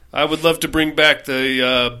I would love to bring back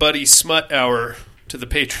the Buddy Smut Hour to the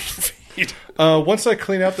Patreon feed. Once I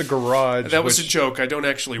clean out the garage... That was a joke. I don't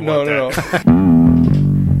actually want that. No.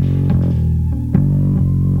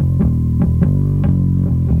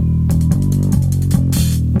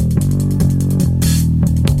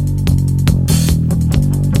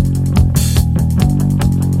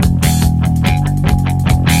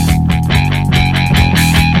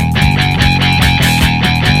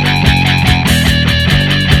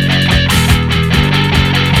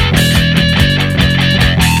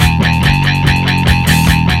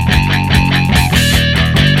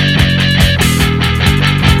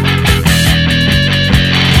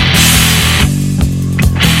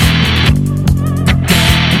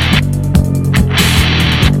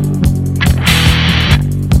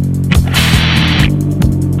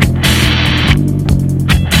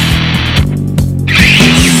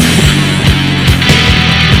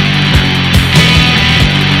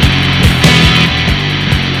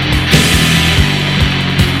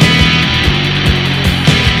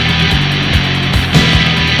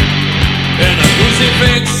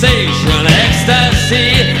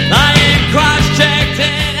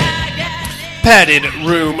 Padded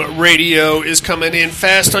Room Radio is coming in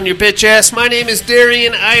fast on your bitch ass. My name is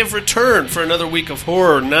Darian. I have returned for another week of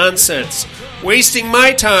horror nonsense. Wasting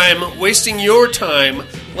my time, wasting your time.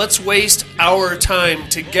 Let's waste our time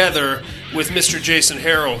together with Mr. Jason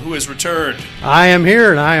Harrell, who has returned. I am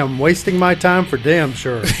here, and I am wasting my time for damn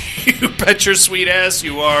sure. You bet your sweet ass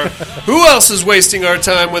you are. Who else is wasting our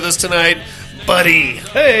time with us tonight? Buddy.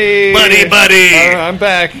 Hey. Buddy. I'm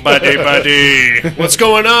back. Buddy. What's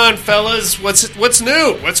going on, fellas? What's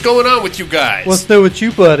new? What's going on with you guys? What's new with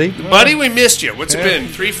you, buddy? Buddy, we missed you. What's it been?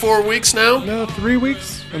 3-4 weeks now? No, 3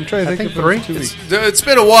 weeks. I'm trying to think of 3. 2 weeks. It's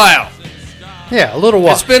been a while. Yeah, a little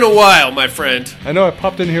while. It's been a while, my friend. I know I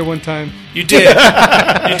popped in here one time. You did.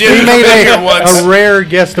 You did. He made here once. a rare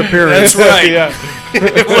guest appearance. That's right. Yeah.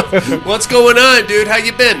 What's going on, dude? How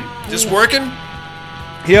you been? Just working?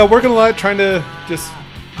 Yeah, working a lot, trying to just...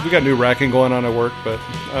 We got new racking going on at work, but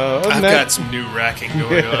other than I've that, got some new racking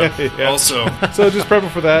going on yeah. also. So just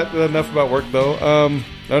prepping for that. Enough about work, though. Other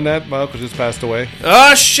than that, my uncle just passed away.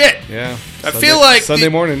 Oh, shit. Yeah. I feel like... Sunday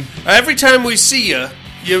morning. Every time we see you,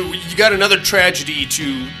 you got another tragedy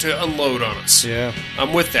to unload on us. Yeah.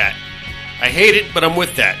 I'm with that. I hate it, but I'm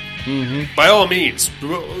with that. Mm-hmm. By all means,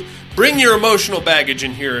 bring your emotional baggage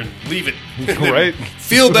in here and leave it. Right.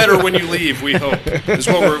 Feel better when you leave, we hope, is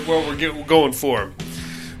what we're going for.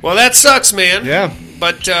 Well, that sucks, man. Yeah.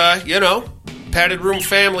 But, Padded Room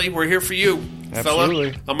family, we're here for you,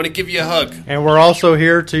 Absolutely. fella. I'm going to give you a hug. And we're also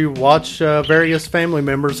here to watch various family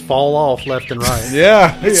members fall off left and right.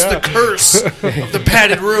 Yeah. It's the curse of the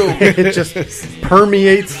Padded Room. It just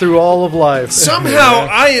permeates through all of life. Somehow,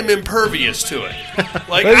 I am impervious to it.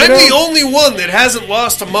 Like, I'm the only one that hasn't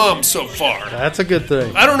lost a mom so far. That's a good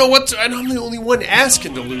thing. I don't know I'm the only one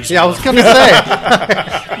asking to lose. Yeah, I was going to say.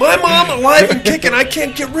 My mom alive and kicking. I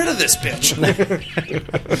can't get rid of this bitch.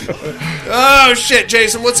 Oh, shit,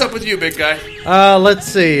 Jason. What's up with you, big guy? Let's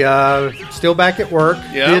see. Still back at work.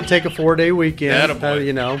 Yeah. Did take a 4-day weekend.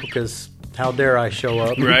 Attaboy. Because how dare I show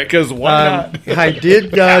up? Right. Because why not? I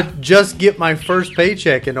did just get my first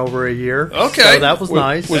paycheck in over a year. Okay. So that was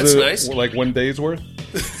nice. That's it nice. Like 1 day's worth?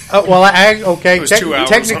 Well, okay. It was 2 hours.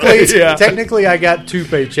 Technically, I got 2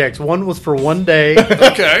 paychecks. One was for 1 day,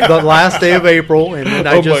 Okay. the last day of April, and then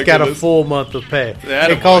I Oh, just my got a goodness. full month of pay. Attaboy.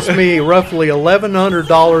 It cost me roughly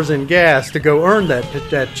 $1,100 in gas to go earn that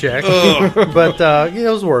check, but it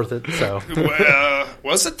was worth it. So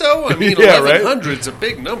Was it, though? I mean, Yeah, right? 1,100's a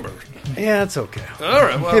big number. yeah, it's okay. All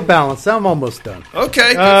right, well. Hey, balance. I'm almost done.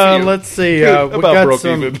 Okay, good for you. Let's see. About We got broke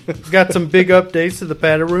some even. got some big updates to the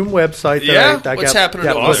Padded Room website. Yeah? That I What's got, happening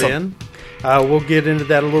got to put us? in. We'll get into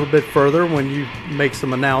that a little bit further when you make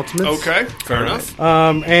some announcements. Okay, fair enough.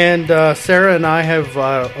 And Sarah and I have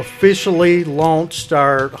officially launched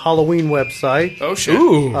our Halloween website. Oh, shit.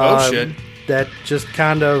 Ooh. Shit. That just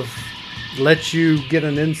kind of lets you get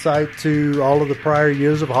an insight to all of the prior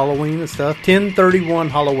years of Halloween and stuff. 1031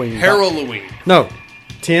 Halloween. Halloween. No,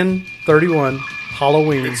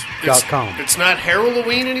 1031halloween.com. It's not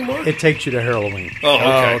Halloween anymore? It takes you to Halloween. Oh,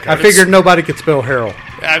 okay. I figured nobody could spell Harold.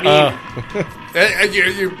 I mean,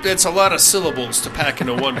 it's a lot of syllables to pack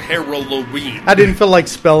into one. Halloween. I didn't feel like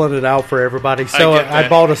spelling it out for everybody, so get I that.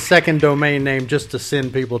 bought a second domain name just to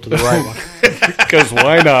send people to the right one. Because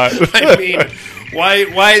why not? I mean,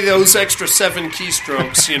 why those extra 7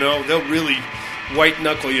 keystrokes? They'll really white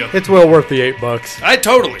knuckle you. It's well worth the $8.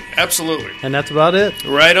 Absolutely. And that's about it.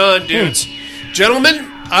 Right on, dudes. Gentlemen,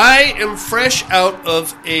 I am fresh out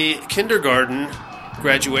of a kindergarten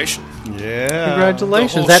graduation. Yeah.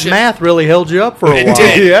 Congratulations. The whole That shit. math really held you up for a It while.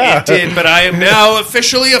 did. Yeah. It did. But I am now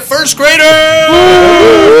officially a first grader.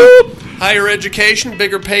 Higher education,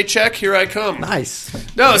 bigger paycheck. Here I come. Nice.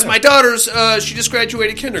 No, it's my daughter's. She just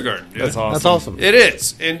graduated kindergarten. Dude. That's awesome. That's awesome. It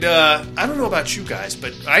is. And I don't know about you guys,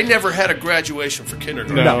 but I never had a graduation for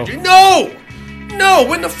kindergarten. No. Dude. No.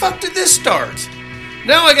 When the fuck did this start?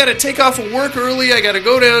 Now I got to take off of work early. I got to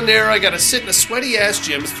go down there. I got to sit in a sweaty ass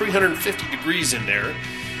gym. It's 350 degrees in there.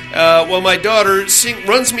 While my daughter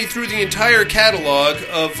runs me through the entire catalog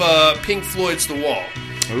of Pink Floyd's The Wall.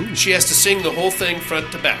 Ooh. She has to sing the whole thing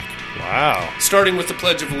front to back, Wow. starting with the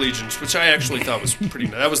Pledge of Allegiance, which I actually thought was pretty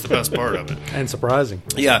nice. That was the best part of it. And surprising.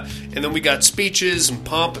 Yeah, and then we got speeches and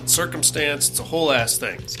pomp and circumstance. It's a whole ass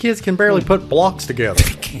thing. These kids can barely put blocks together.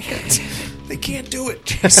 They can't do it,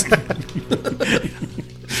 Jason.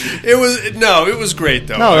 It was great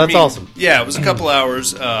though. No, that's awesome. Yeah, it was a couple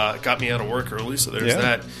hours. Got me out of work early, so there's Yeah.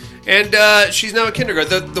 that. And she's now in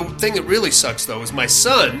kindergarten. The thing that really sucks though is my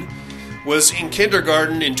son was in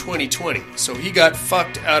kindergarten in 2020, so he got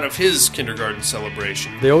fucked out of his kindergarten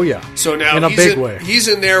celebration. Oh, yeah. So now In a big way. He's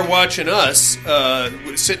in there watching us,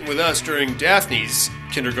 sitting with us during Daphne's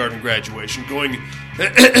kindergarten graduation, going,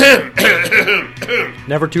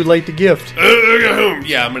 Never too late to gift.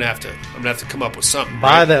 yeah, I'm gonna have to come up with something.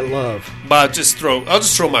 Buy right? that love. But I'll just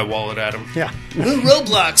throw my wallet at him. Yeah.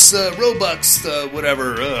 Roblox, Robux,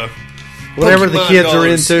 whatever. Whatever the Pokemon kids are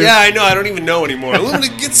dollars. into. Yeah, I know. I don't even know anymore. I'm going to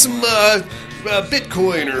get some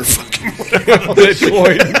Bitcoin or fucking whatever.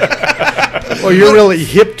 Bitcoin. Well, you're really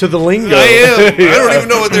hip to the lingo. I am. I don't even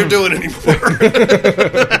know what they're doing anymore.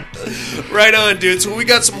 Right on, dude. So we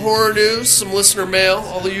got some horror news, some listener mail,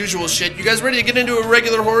 all the usual shit. You guys ready to get into a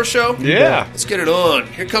regular horror show? Yeah. Let's get it on.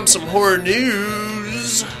 Here comes some horror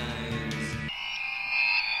news.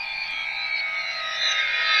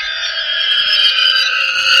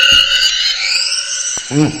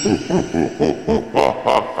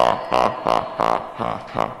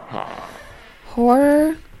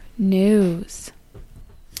 Horror news.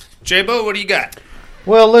 J-Bo, what do you got?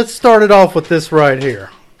 Well, let's start it off with this right here.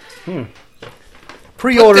 Put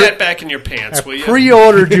Pre-ordered. that back in your pants, will you?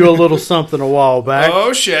 Pre-ordered you a little something a while back,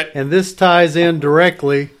 Oh, shit. and this ties in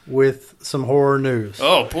directly with some horror news.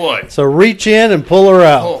 Oh, boy. So reach in and pull her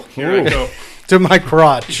out Oh, here I go. to my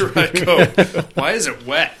crotch. Here I go. Why is it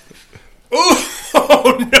wet? Oh,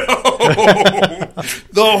 no.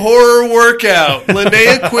 The horror workout.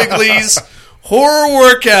 Linnea Quigley's horror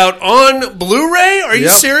workout on Blu-ray? Are you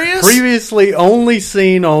Yep. serious? Previously only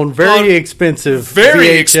seen on very On expensive Very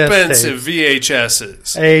VHS expensive tapes.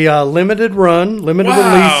 VHSs. A limited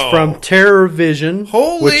release from Terror Vision,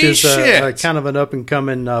 Holy which is shit. a kind of an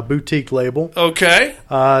up-and-coming boutique label. Okay.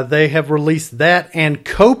 They have released that and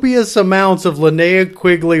copious amounts of Linnea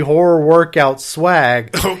Quigley horror workout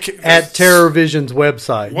swag Okay. at Terror Vision's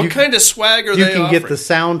website. What kind of swag are You they can offering? get the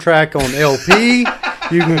soundtrack on LP.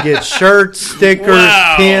 You can get shirts, stickers,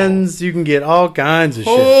 Wow. pins. You can get all kinds of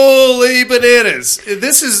shit. Holy bananas.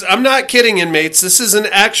 I'm not kidding, inmates. This is an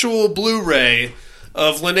actual Blu-ray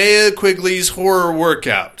of Linnea Quigley's horror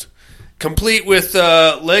workout. Complete with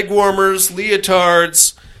leg warmers,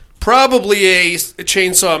 leotards, probably a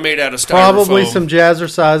chainsaw made out of styrofoam. Probably some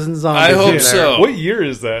jazzercise and zombies. I hope in there. so. What year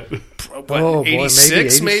is that? What, Oh, boy,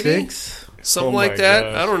 86 maybe? 86? Something Oh, like my that?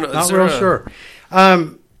 gosh. I don't know. Not Is there real sure.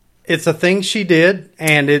 It's a thing she did,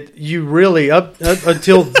 and you really up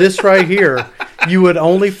until this right here, you would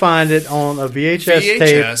only find it on a VHS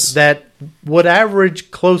tape that would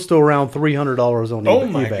average close to around $300 on Oh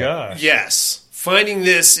eBay. my gosh. Yes. Finding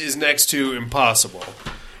this is next to impossible.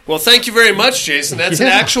 Well, thank you very much, Jason. That's an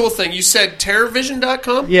Yeah. actual thing. You said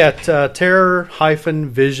terrorvision.com? Yeah,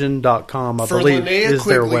 terror-vision.com, I For believe, Linnea is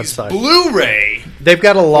their Quigley's website. Blu-ray. They've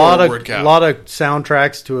got a lot Horror of workout.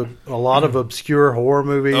 soundtracks to a lot of obscure horror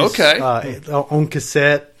movies. Okay. On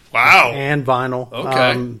cassette Wow. and vinyl.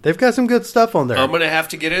 Okay. They've got some good stuff on there. I'm going to have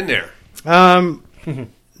to get in there.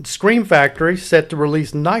 Scream Factory set to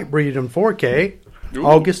release Nightbreed in 4K Ooh.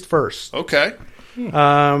 August 1st. Okay.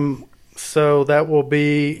 So that will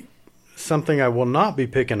be something I will not be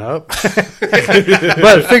picking up. But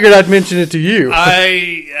I figured I'd mention it to you.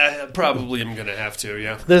 I probably am going to have to,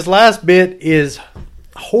 yeah. This last bit is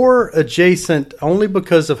horror adjacent only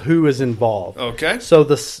because of who is involved. Okay. So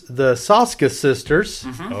the Saska sisters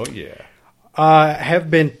Oh, yeah. have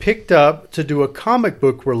been picked up to do a comic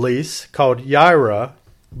book release called Yaira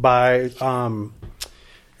by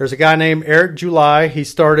there's a guy named Eric July. He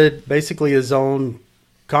started basically his own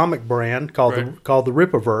comic brand called Right. the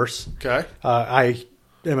Rippaverse. Okay. I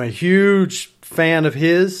am a huge fan of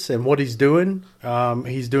his and what he's doing.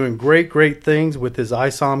 He's doing great things with his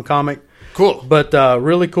ISOM comic. Cool. But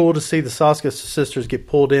really cool to see the Soska sisters get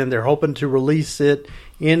pulled in. They're hoping to release it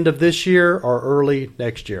end of this year or early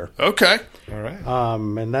next year. Okay. All right.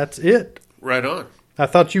 And that's it. Right on. I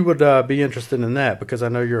thought you would be interested in that because I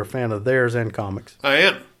know you're a fan of theirs and comics. I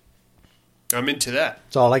am. I'm into that.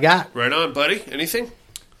 That's all I got. Right on, buddy. Anything?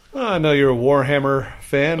 I know you're a Warhammer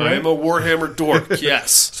fan, right? I am a Warhammer dork,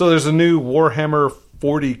 yes. So there's a new Warhammer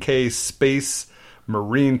 40K Space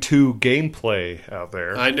Marine 2 gameplay out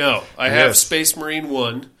there. I know. I have Space Marine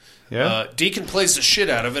 1. Yeah. Deacon plays the shit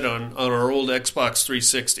out of it on our old Xbox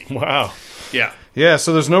 360. Wow. Yeah. Yeah,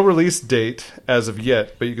 so there's no release date as of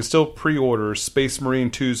yet, but you can still pre-order Space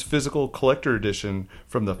Marine 2's physical collector edition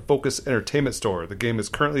from the Focus Entertainment Store. The game is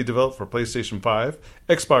currently developed for PlayStation 5,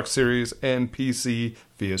 Xbox Series, and PC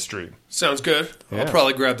via stream. Sounds good. Yeah. I'll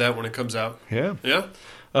probably grab that when it comes out. Yeah. Yeah?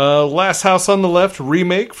 Last House on the Left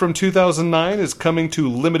remake from 2009 is coming to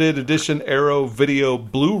limited edition Arrow Video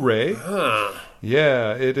Blu-ray.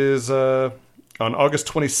 Yeah, it is on August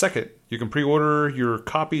 22nd. You can pre-order your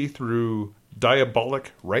copy through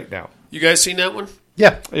Diabolic right now. You guys seen that one?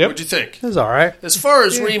 Yeah. Yep. What'd you think? It was all right. As far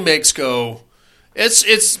as remakes go,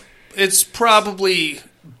 it's probably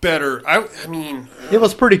better. I mean, It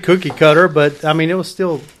was pretty cookie cutter, but I mean, it was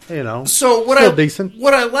still, so still decent.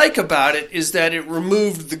 What I like about it is that it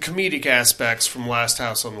removed the comedic aspects from Last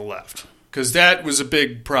House on the Left, because that was a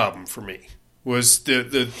big problem for me. Was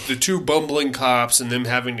the two bumbling cops and them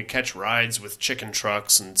having to catch rides with chicken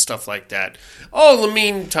trucks and stuff like that. All in the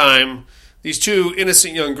meantime, these two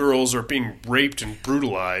innocent young girls are being raped and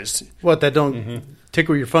brutalized. What, that don't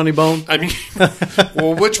tickle your funny bone? I mean,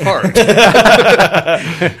 well, which part?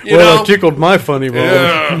 It tickled my funny bone.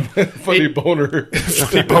 Yeah. Funny boner.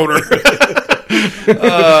 Funny boner.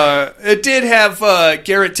 It did have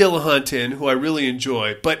Garrett Dillahunt in, who I really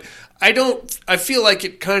enjoy, but I feel like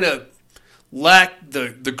it kind of lacked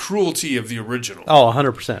the cruelty of the original. Oh,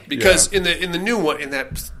 100%. Because in the new one, in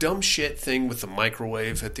that dumb shit thing with the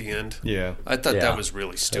microwave at the end, Yeah. I thought that was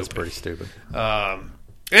really stupid. That's pretty stupid.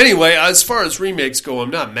 Anyway, as far as remakes go, I'm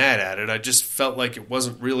not mad at it. I just felt like it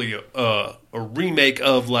wasn't really a remake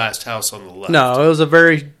of Last House on the Left. No, it was a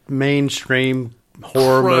very mainstream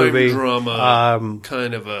horror Crime movie. drama,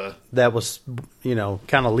 kind of a... That was,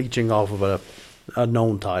 kind of leeching off of a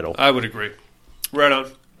known title. I would agree. Right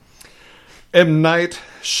on. M. Night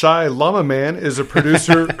Shyamalan is a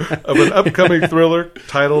producer of an upcoming thriller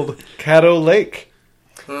titled Caddo Lake.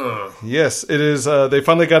 Yes, it is. They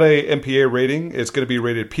finally got a MPA rating. It's going to be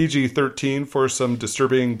rated PG-13 for some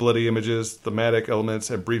disturbing, bloody images, thematic elements,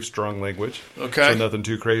 and brief, strong language. Okay. So nothing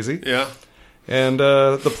too crazy. Yeah. And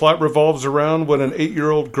the plot revolves around when an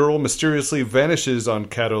 8-year-old girl mysteriously vanishes on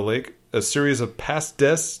Caddo Lake. A series of past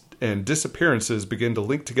deaths and disappearances begin to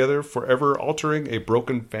link together, forever altering a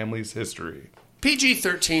broken family's history.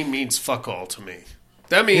 PG-13 means fuck all to me.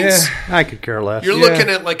 That means I could care less. you're looking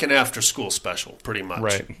at like an after-school special, pretty much.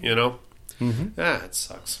 Right. It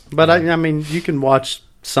sucks. But I mean, you can watch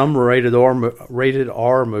some rated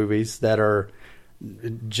R movies that are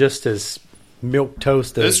just as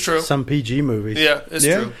milquetoast as It's true. some PG movies. Yeah, it's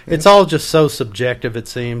true. It's all just so subjective, it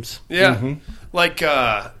seems. Yeah. Like,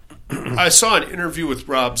 I saw an interview with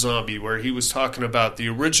Rob Zombie where he was talking about the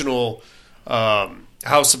original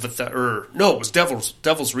House of it was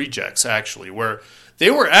Devil's Rejects, actually, where they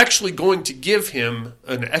were actually going to give him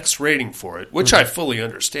an X rating for it, which I fully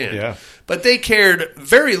understand. Yeah. But they cared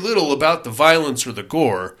very little about the violence or the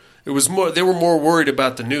gore. It was more they were more worried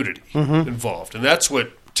about the nudity involved, and that's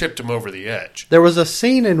what tipped him over the edge. There was a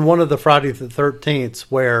scene in one of the Friday the 13th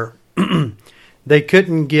where they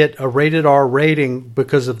couldn't get a rated R rating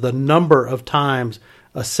because of the number of times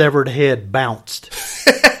a severed head bounced.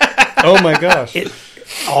 Oh my gosh.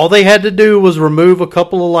 All they had to do was remove a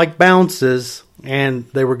couple of bounces and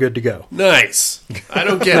they were good to go. Nice. I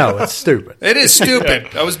don't get No, it. it's stupid. It is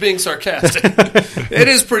stupid. I was being sarcastic. It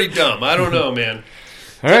is pretty dumb. I don't know, man.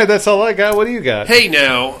 All right, that's all I got. What do you got? Hey,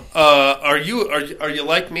 now, are you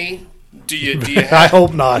like me? Do you I have,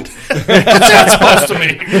 hope not. what's that supposed to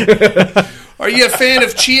mean? Are you a fan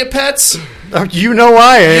of chia pets? You know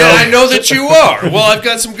I am. Yeah, I know that you are. Well, I've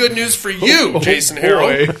got some good news for you, Jason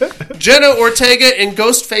Harrell. Jenna Ortega and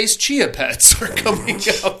Ghostface Chia Pets are coming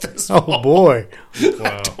out this fall. Oh, boy.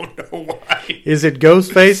 I don't know why. Is it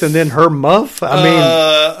Ghostface and then her muff? I mean,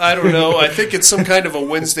 I don't know. I think it's some kind of a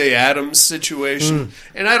Wednesday Addams situation.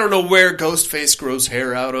 And I don't know where Ghostface grows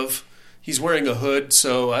hair out of. He's wearing a hood,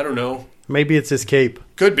 so I don't know. maybe it's his cape.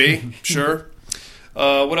 Could be, sure.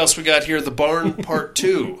 What else we got here? The Barn Part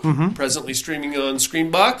 2, presently streaming on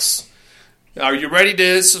Screenbox. Are you ready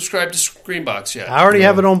to subscribe to Screenbox yet? I already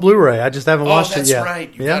have it on Blu-ray. I just haven't watched it yet. Oh, that's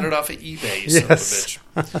right. You got it off of eBay, you Yes. son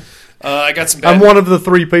of a bitch. I got some bad I'm one of the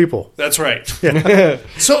 3 people. That's right.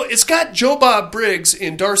 So it's got Joe Bob Briggs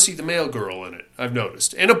and Darcy the Mail Girl in it, I've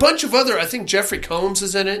noticed. And a bunch of other, I think Jeffrey Combs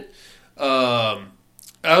is in it.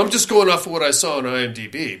 I'm just going off of what I saw on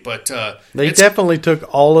IMDb. But they definitely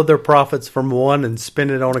took all of their profits from one and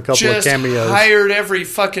spent it on a couple of cameos. Just hired every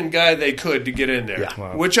fucking guy they could to get in there. Yeah.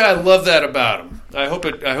 Wow. Which I love that about them. I hope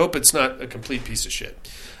it's not a complete piece of shit.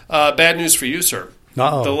 Bad news for you, sir.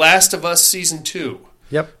 Uh-oh. The Last of Us Season 2.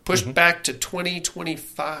 Yep. Pushed back to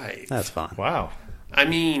 2025. That's fine. Wow. I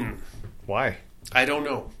mean, Why? I don't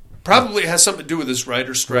know. Probably has something to do with this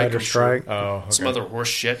writer's strike. Writer's I'm sure. strike. Oh, okay. Some other horse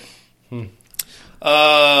shit.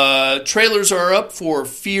 Trailers are up for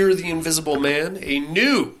Fear the Invisible Man, a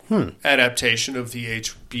new adaptation of the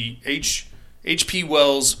H.P.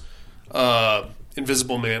 Wells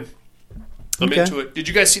Invisible Man. I'm Okay. into it. Did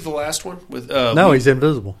you guys see the last one? With No, he's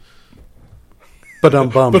invisible. But I'm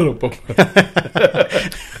bummed. we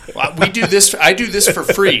do this. I do this for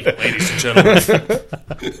free, ladies and gentlemen.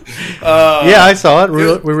 Yeah, I saw it. We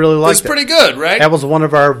really liked it. It's pretty good, right? That was one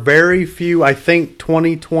of our very few, I think,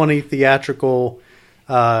 2020 theatrical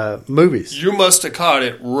movies. You must have caught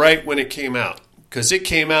it right when it came out, because it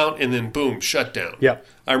came out and then boom, shut down. Yep.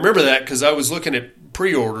 I remember that because I was looking at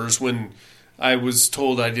pre-orders when I was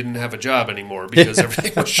told I didn't have a job anymore because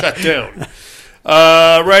everything was shut down.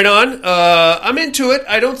 Right on. I'm into it.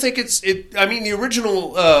 I don't think I mean, the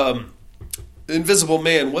original Invisible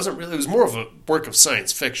Man wasn't really. It was more of a work of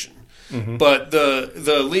science fiction. Mm-hmm. But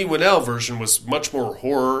the Lee Winnell version was much more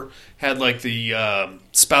horror. Had like the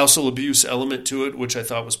spousal abuse element to it, which I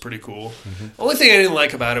thought was pretty cool. Mm-hmm. Only thing I didn't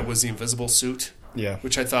like about it was the invisible suit. Yeah.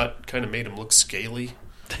 Which I thought kind of made him look scaly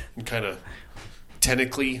and kind of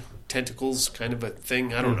tentacles kind of a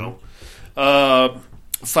thing. I don't know.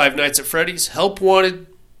 Five Nights at Freddy's. Help Wanted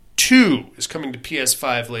 2 is coming to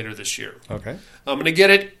PS5 later this year. Okay. I'm going to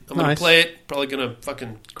get it. I'm going Nice. to play it. Probably going to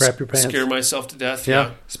fucking Crap your pants. scare myself to death.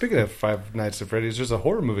 Yeah. Speaking of Five Nights at Freddy's, there's a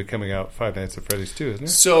horror movie coming out, Five Nights at Freddy's 2, isn't it?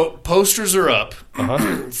 So posters are up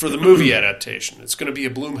for the movie adaptation. It's going to be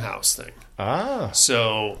a Blumhouse thing. Ah.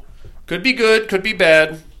 So could be good, could be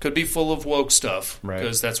bad, could be full of woke stuff Right.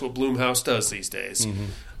 because that's what Blumhouse does these days.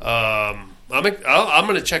 I'm going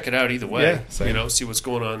to check it out either way. Yeah, same. See what's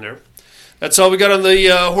going on there. That's all we got on the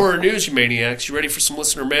horror news, you maniacs. You ready for some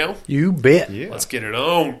listener mail? You bet. Yeah. Let's get it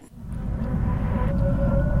on.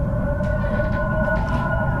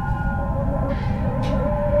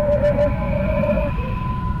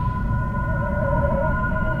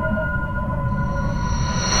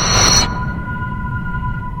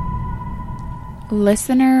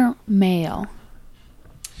 Listener mail.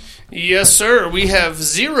 Yes, sir. We have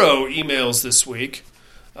 0 emails this week.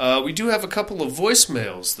 We do have a couple of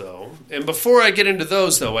voicemails, though. And before I get into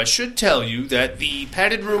those, though, I should tell you that the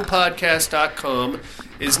paddedroompodcast.com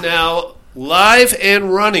is now live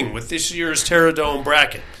and running with this year's Terradome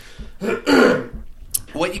bracket.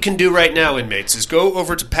 What you can do right now, inmates, is go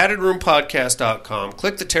over to paddedroompodcast.com,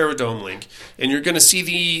 click the Terradome link, and you're going to see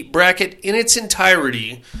the bracket in its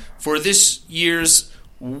entirety for this year's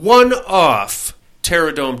one-off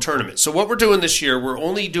Terradome tournament. So what we're doing this year, we're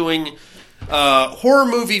only doing horror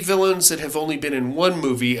movie villains that have only been in one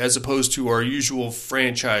movie as opposed to our usual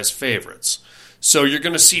franchise favorites. So you're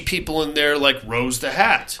going to see people in there like Rose the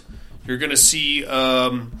Hat. You're going to see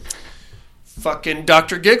fucking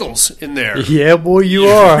Dr. Giggles in there. Yeah, boy, you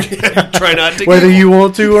are. Try not to Whether giggle. you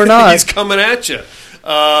want to or not. He's coming at you.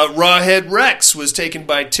 Rawhead Rex was taken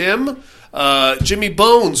by Tim. Jimmy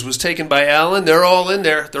Bones was taken by Alan. They're all in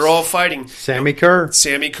there. They're all fighting. Sammy Kerr.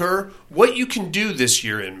 Sammy Kerr. What you can do this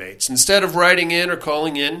year, inmates, instead of writing in or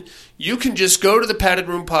calling in, you can just go to the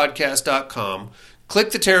paddedroompodcast.com,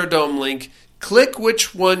 click the Terradome link, click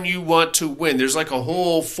which one you want to win. There's like a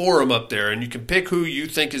whole forum up there, and you can pick who you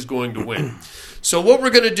think is going to win. So what we're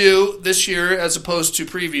going to do this year, as opposed to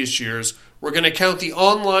previous years, we're going to count the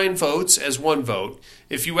online votes as one vote.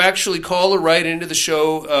 If you actually call or write into the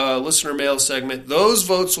show listener mail segment, those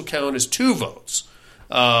votes will count as 2 votes.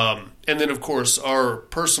 And then, of course, our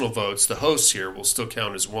personal votes, the hosts here, will still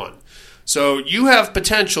count as 1. So you have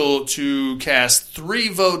potential to cast 3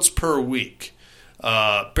 votes per week.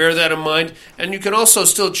 Bear that in mind. And you can also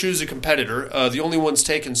still choose a competitor. The only ones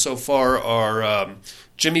taken so far are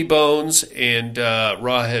Jimmy Bones and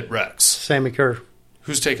Rawhead Rex. Sammy Kerr.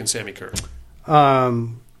 Who's taking Sammy Kerr?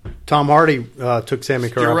 Tom Hardy took Sammy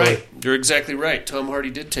Kerr. You're I right. believe. You're exactly right. Tom Hardy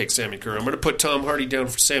did take Sammy Kerr. I'm going to put Tom Hardy down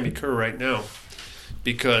for Sammy Kerr right now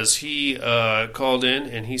because he called in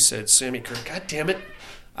and he said Sammy Kerr. God damn it.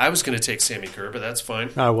 I was going to take Sammy Kerr, but that's fine.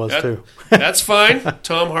 I was too. That's fine.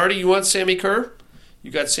 Tom Hardy, you want Sammy Kerr? You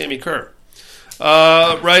got Sammy Kerr.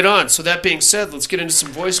 Right on. So that being said, let's get into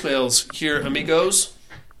some voicemails here, amigos.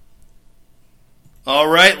 All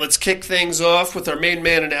right, let's kick things off with our main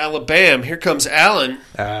man in Alabama. Here comes Alan.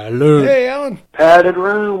 Hello. Hey, Alan. Padded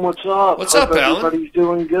Room, what's up? What's up, Alan? Everybody's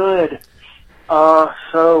doing good.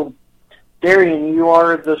 So, Darian, you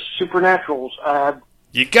are the Supernaturals.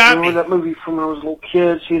 You got remember me. that movie from when I was a little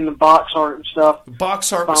kid, seeing the box art and stuff. The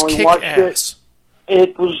box art was Finally watched kick-ass.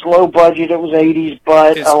 It was low budget, it was 80s,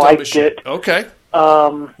 but It's I dumb as liked shit. it. Okay.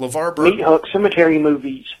 LeVar Burton. Meat Hook, Cemetery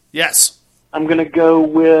movies. Yes. I'm going to go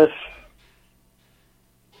with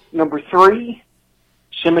number 3,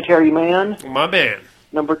 Cemetery Man. My man.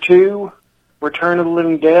 Number 2, Return of the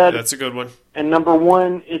Living Dead. That's a good one. And number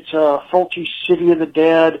 1, it's Fulci City of the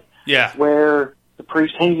Dead. Yeah. Where the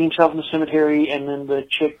priest hangs himself in the cemetery and then the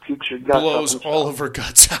chick pukes her guts Blows up all of her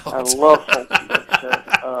guts out. I love Fulci.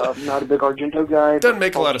 I'm not a big Argento guy. Doesn't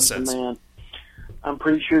make a lot of Fulci's the sense. Man. I'm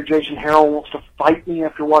pretty sure Jason Harrell wants to fight me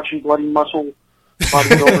after watching Bloody Muscle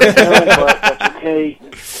Bodybuilder Hell, but that's okay.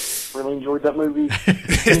 Really enjoyed that movie.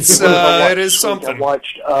 It is something. I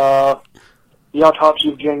watched The Autopsy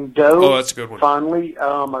of Jane Doe. Oh, that's a good one. Finally,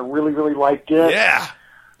 I really, really liked it. Yeah.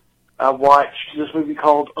 I watched this movie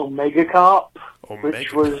called Omega Cop,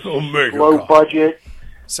 which was low budget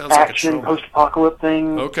Sounds action like a trope. post-apocalypse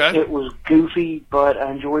thing. Okay. It was goofy, but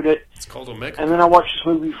I enjoyed it. It's called Omega. And then I watched this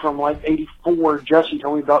movie from like '84. Jesse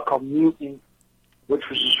told me about called Mutant, which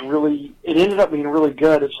was just really. It ended up being really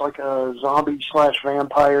good. It's like a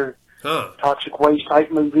zombie/vampire toxic waste type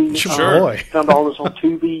movie. Sure. Found all this on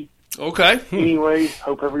Tubi. Okay. Anyway,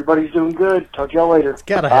 hope everybody's doing good. Talk to y'all later. It's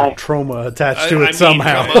got to have trauma attached to it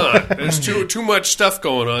somehow. Come on. There's too much stuff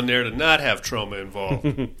going on there to not have trauma involved.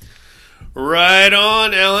 Right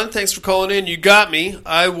on, Alan. Thanks for calling in. You got me.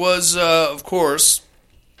 I was, of course,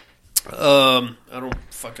 I don't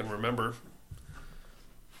fucking remember.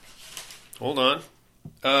 Hold on.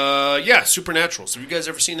 Yeah, Supernaturals. Have you guys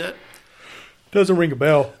ever seen that? Doesn't ring a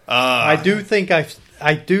bell. I do think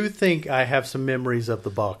I have some memories of the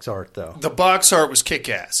box art, though. The box art was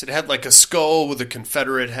kick-ass. It had like a skull with a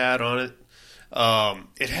Confederate hat on it.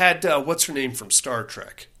 It had what's her name from Star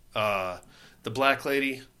Trek? The black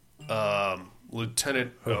lady,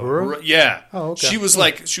 Lieutenant. Yeah. Oh, okay. She was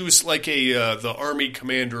like a the army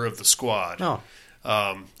commander of the squad. Oh.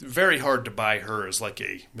 Very hard to buy her as like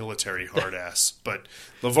a military hard ass, but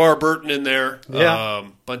LeVar Burton in there. Yeah.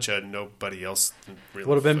 Bunch of nobody else. Really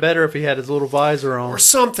would have been better if he had his little visor on or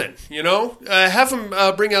something. You know, have him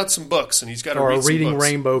bring out some books, and he's got to read a reading some books.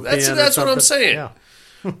 rainbow. That's what I'm saying. Yeah.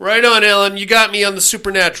 Right on, Alan. You got me on the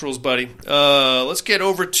Supernaturals, buddy. Let's get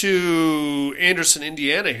over to Anderson,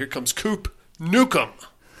 Indiana. Here comes Coop Newcomb.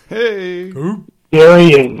 Hey, Coop.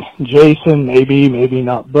 Gary and Jason, maybe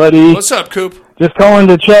not Buddy. What's up, Coop? Just calling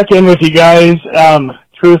to check in with you guys.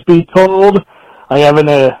 Truth be told, I have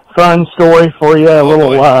a fun story for you.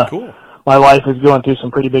 Cool. My life is going through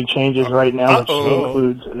some pretty big changes right now, which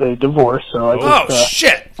includes a divorce. So I just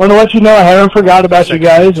shit! want to let you know I haven't forgot about you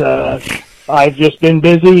guys. I've just been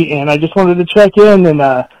busy, and I just wanted to check in.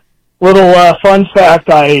 And little fun fact: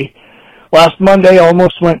 last Monday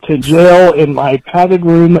almost went to jail in my padded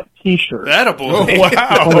room T-shirt. Attaboy. Wow!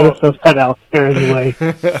 I wanted to throw that out there anyway.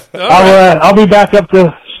 I'll be back up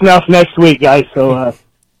to snuff next week, guys. So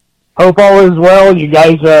hope all is well. You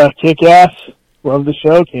guys kick ass. Love the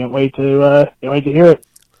show. Can't wait to hear it.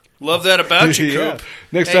 Love that about you, Coop.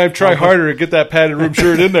 Next time, try harder and get that padded room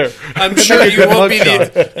shirt in there. I'm sure you won't be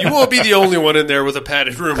the only one in there with a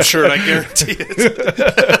padded room shirt. I guarantee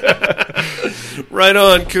it. Right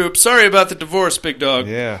on, Coop. Sorry about the divorce, big dog.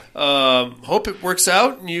 Yeah. Hope it works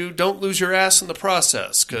out and you don't lose your ass in the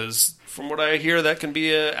process, because from what I hear, that can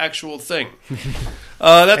be an actual thing.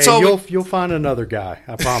 That's all. You'll find another guy.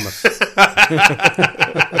 I promise.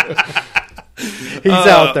 He's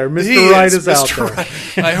out there. Mr. Right is out there. Right.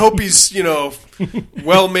 I hope he's,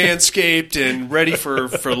 well manscaped and ready for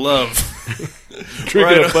love.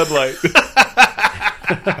 Drinking a Bud Light.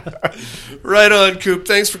 Right on, Coop.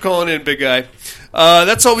 Thanks for calling in, big guy.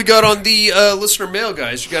 That's all we got on the listener mail,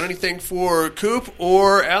 guys. You got anything for Coop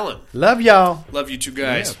or Alan? Love y'all. Love you two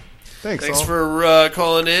guys. Yeah. Thanks for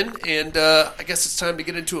calling in. And I guess it's time to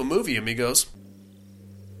get into a movie, amigos.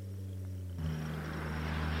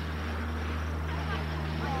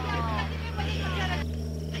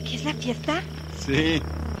 ¿Es la fiesta? Sí.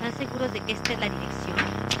 ¿Están seguros de que esta es la dirección?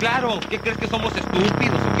 Claro, ¿qué crees que somos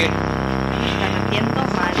estúpidos o qué? Están haciendo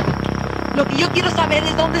mal. Lo que yo quiero saber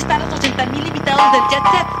es dónde están los 80,000 invitados del Jet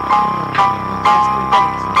Set. ¿No te das cuenta de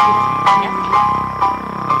que son puras mentiras?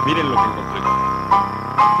 Miren lo que encontré.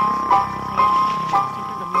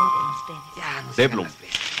 Siempre es lo mismo con ustedes. Deblum.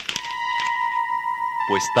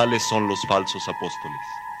 pues tales son los falsos apóstoles,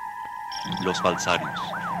 los falsarios.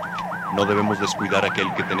 No debemos descuidar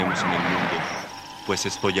aquel que tenemos en el mundo, pues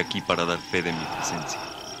estoy aquí para dar fe de mi presencia.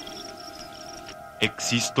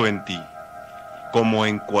 Existo en ti, como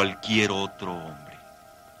en cualquier otro hombre.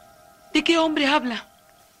 ¿De qué hombre habla?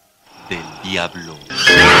 Del diablo.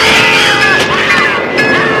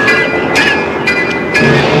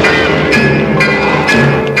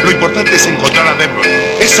 Lo importante es encontrar a Devlin.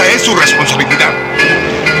 Esa es su responsabilidad.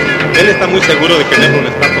 Él está muy seguro de que Devlin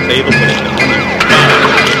está poseído por el demonio.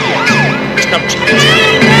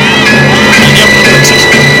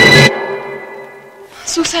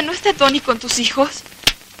 Susan, ¿no está Tony con tus hijos?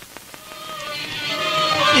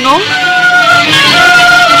 ¿No?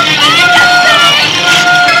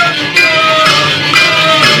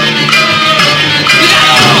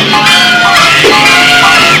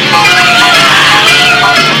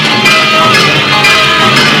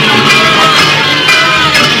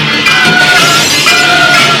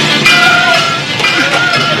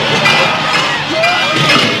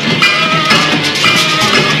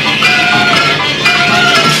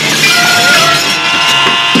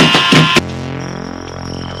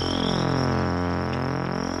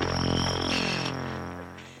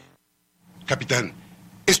 Capitán,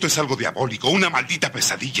 esto es algo diabólico, una maldita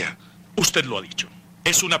pesadilla. Usted lo ha dicho,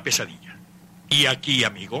 es una pesadilla. Y aquí,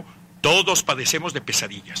 amigo, todos padecemos de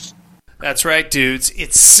pesadillas. That's right, dudes.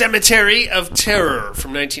 It's Cemetery of Terror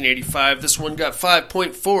from 1985. This one got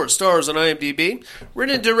 5.4 stars on IMDb.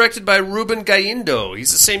 Written and directed by Ruben Galindo.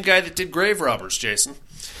 He's the same guy that did Grave Robbers, Jason.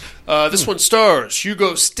 This one stars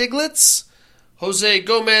Hugo Stiglitz, Jose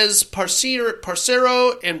Gomez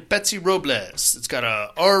Parcero, and Betsy Robles. It's got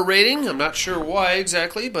a R rating. I'm not sure why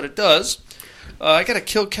exactly, but it does. I got a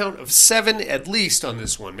kill count of 7 at least on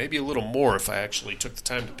this one. Maybe a little more if I actually took the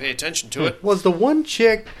time to pay attention to it. Was the one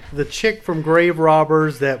chick, the chick from Grave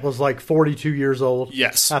Robbers that was like 42 years old?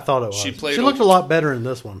 Yes. I thought it was. She looked a lot better in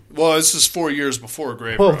this one. Well, this is 4 years before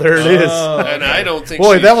Grave Well, Robbers. there it is. And I don't think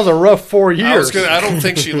Boy, that was a rough 4 years. I don't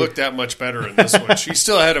think she looked that much better in this one. She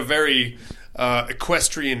still had a very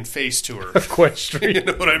equestrian face to her. Equestrian. You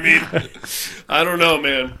know what I mean? I don't know,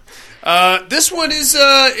 man. This one is,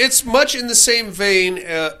 it's much in the same vein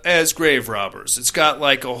as Grave Robbers. It's got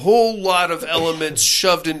like a whole lot of elements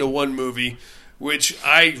shoved into one movie, which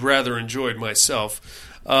I rather enjoyed myself.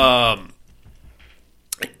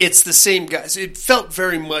 It's the same guys. It felt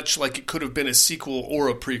very much like it could have been a sequel or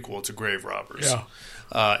a prequel to Grave Robbers.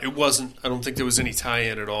 Yeah. It wasn't, I don't think there was any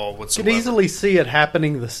tie-in at all whatsoever. You could easily see it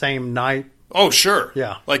happening the same night. Oh, sure.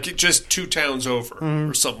 Yeah. Like it just 2 towns over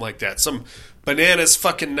or something like that. Some bananas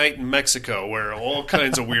fucking night in Mexico where all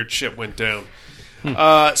kinds of weird shit went down.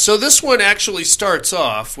 So this one actually starts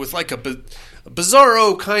off with like a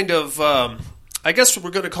bizarro kind of, I guess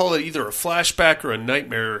we're going to call it either a flashback or a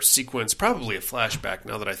nightmare sequence. Probably a flashback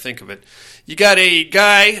now that I think of it. You got a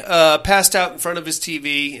guy passed out in front of his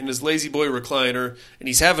TV in his lazy boy recliner, and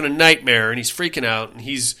he's having a nightmare, and he's freaking out, and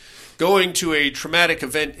he's going to a traumatic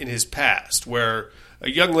event in his past where a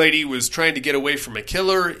young lady was trying to get away from a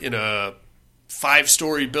killer in a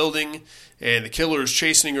 5-story building, and the killer is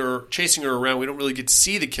chasing her around. We don't really get to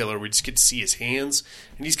see the killer. We just get to see his hands,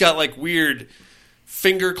 and he's got like weird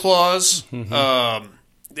finger claws. They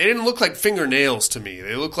didn't look like fingernails to me.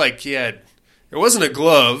 They looked like he had. It wasn't a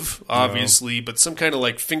glove, obviously, but some kind of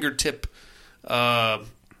like fingertip,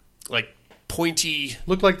 like pointy.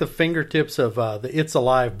 Looked like the fingertips of the It's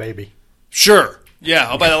Alive baby. Sure. Yeah,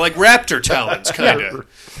 I'll buy that. Like raptor talons, kind of.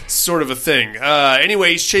 Sort of a thing.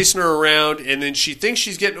 Anyway, he's chasing her around, and then she thinks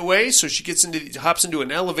she's getting away, so she hops into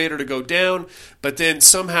an elevator to go down, but then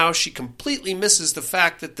somehow she completely misses the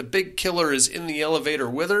fact that the big killer is in the elevator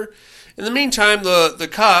with her. In the meantime, the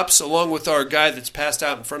cops, along with our guy that's passed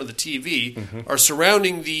out in front of the TV, are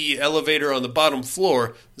surrounding the elevator on the bottom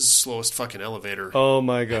floor. This is the slowest fucking elevator. Oh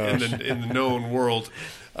my gosh! In the known world.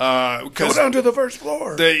 Go down to the first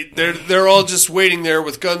floor. They're all just waiting there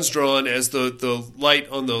with guns drawn as the light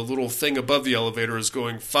on the little thing above the elevator is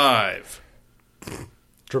going 5.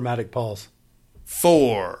 Dramatic pause.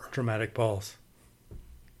 4. Dramatic pause.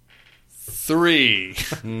 3.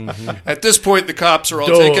 At this point, the cops are all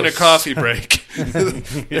taking a coffee break.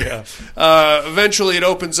 Yeah. Eventually, it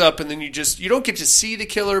opens up, and then you don't get to see the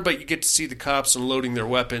killer, but you get to see the cops unloading their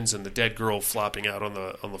weapons and the dead girl flopping out on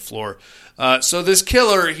the floor. So this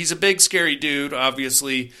killer, he's a big, scary dude,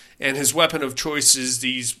 obviously, and his weapon of choice is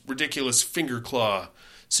these ridiculous finger claw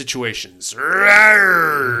situations.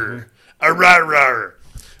 Rawr! A rawr!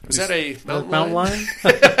 Was that a mountain lion?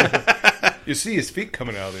 You see his feet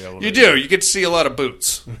coming out of the elevator. You do. You get to see a lot of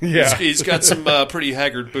boots. Yeah. He's got some pretty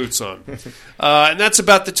haggard boots on. And that's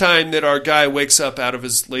about the time that our guy wakes up out of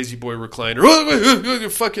his lazy boy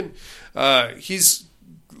recliner. Fucking,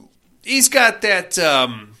 he's got that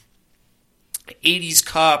 80s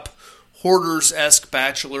cop hoarders-esque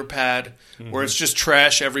bachelor pad where it's just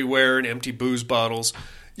trash everywhere and empty booze bottles.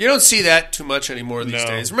 You don't see that too much anymore these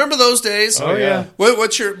days. Remember those days? Oh, yeah.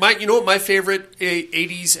 What's your... you know what my favorite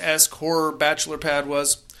 80s-esque horror bachelor pad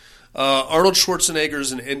was? Arnold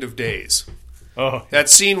Schwarzenegger's in End of Days. Oh. That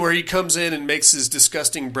scene where he comes in and makes his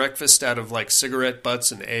disgusting breakfast out of like cigarette butts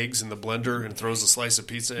and eggs in the blender and throws a slice of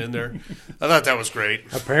pizza in there. I thought that was great.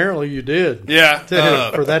 Apparently you did. Yeah.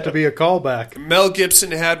 For that to be a callback. Mel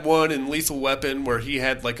Gibson had one in Lethal Weapon where he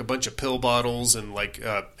had like a bunch of pill bottles and like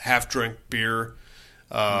half-drunk beer.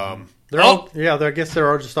 I guess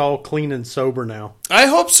they're all just all clean and sober now. I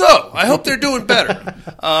hope so. I hope they're doing better.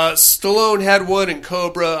 Stallone had one in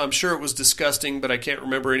Cobra. I'm sure it was disgusting, but I can't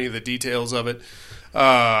remember any of the details of it.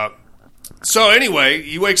 So anyway,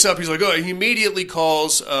 he wakes up. He's like, he immediately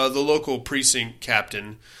calls the local precinct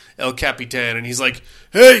captain, El Capitan, and he's like,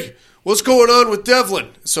 hey, what's going on with Devlin?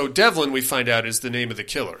 So Devlin, we find out, is the name of the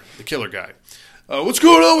killer guy. What's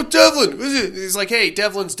going on with Devlin? He's like, hey,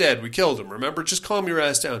 Devlin's dead. We killed him. Remember? Just calm your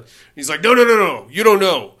ass down. He's like, no. You don't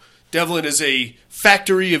know. Devlin is a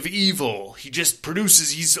factory of evil. He just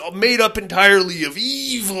produces. He's made up entirely of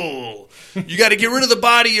evil. You got to get rid of the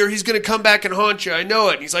body or he's going to come back and haunt you. I know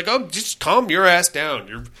it. And he's like, just calm your ass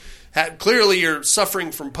down. Clearly you're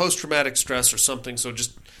suffering from post-traumatic stress or something, so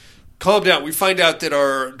just calm down. We find out that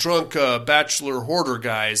our drunk bachelor hoarder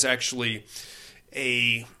guy is actually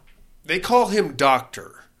they call him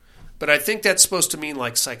doctor, but I think that's supposed to mean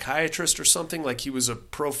like psychiatrist or something, like he was a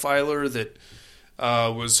profiler that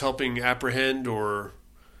was helping apprehend or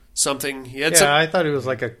something. He had I thought it was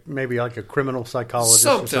maybe a criminal psychologist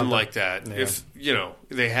something or something like that. Yeah. If,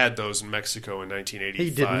 they had those in Mexico in 1985. He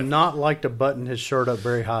did not like to button his shirt up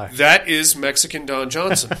very high. That is Mexican Don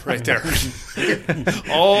Johnson right there.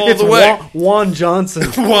 The way. Juan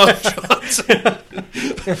Johnson. Juan Johnson.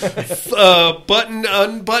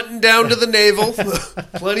 Unbuttoned down to the navel.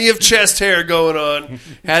 Plenty of chest hair going on.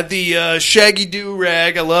 Had the shaggy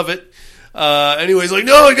do-rag. I love it. Anyways, like,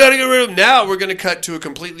 no, I got to get rid of him. Now we're going to cut to a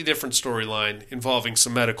completely different storyline involving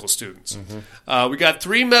some medical students. We got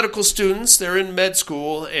 3 medical students. They're in med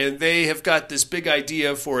school, and they have got this big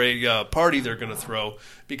idea for a party they're going to throw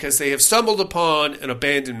because they have stumbled upon an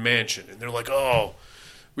abandoned mansion. And they're like,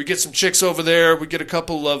 we get some chicks over there. We get a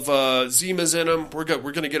couple of Zimas in them. We're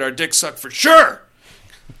going to get our dick sucked for sure.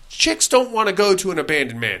 Chicks don't want to go to an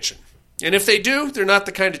abandoned mansion. And if they do, they're not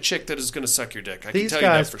the kind of chick that is going to suck your dick. I can tell you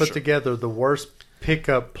that for sure. These guys put together the worst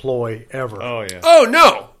pickup ploy ever. Oh, yeah. Oh,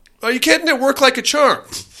 no. Are you kidding? It worked like a charm.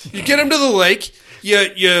 You get them to the lake,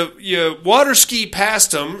 you water ski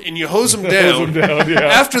past them, and you hose them down.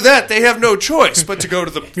 After that, they have no choice but to go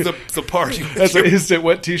to the party. That's an instant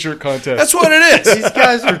wet t-shirt contest. That's what it is. These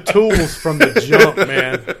guys are tools from the jump,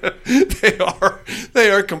 man.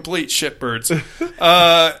 They are complete shitbirds.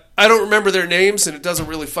 I don't remember their names, and it doesn't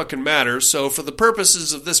really fucking matter. So for the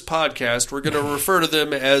purposes of this podcast, we're going to refer to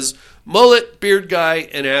them as Mullet, Beard Guy,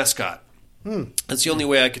 and Ascot. That's the only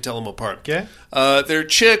way I could tell them apart. Okay. Their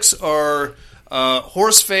chicks are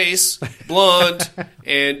Horseface, Blonde,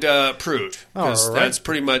 and Prude. Because that's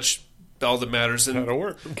pretty much all that matters. And that'll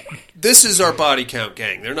work. This is our body count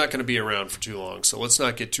gang. They're not going to be around for too long, so let's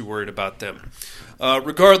not get too worried about them.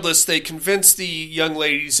 Regardless, they convince the young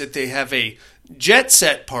ladies that they have a jet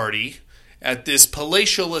set party at this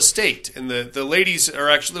palatial estate. And the ladies are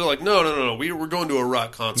actually, they're like, no, we're going to a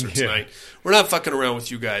rock concert tonight. We're not fucking around with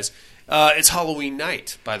you guys. It's Halloween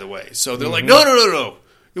night, by the way. So they're like, no.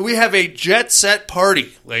 We have a jet set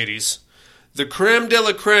party, ladies. The creme de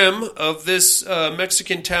la creme of this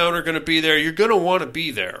Mexican town are going to be there. You're going to want to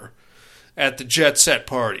be there at the jet set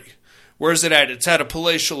party. Where's it at? It's at a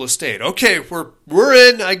palatial estate. Okay, we're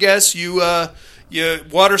in, I guess. You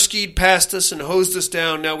water skied past us and hosed us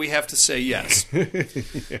down. Now we have to say yes.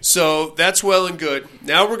 So that's well and good.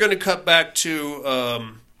 Now we're going to cut back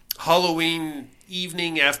to Halloween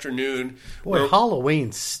afternoon. Boy,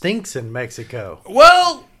 Halloween stinks in Mexico.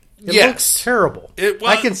 Well, it looks terrible.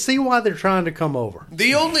 I can see why they're trying to come over.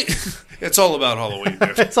 It's all about Halloween.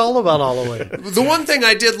 It's all about Halloween. The one thing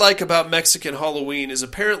I did like about Mexican Halloween is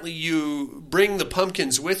apparently you bring the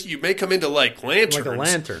pumpkins with you. You make them into like lanterns. Like a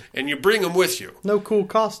lantern. And you bring them with you. No cool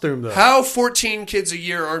costume, though. How 14 kids a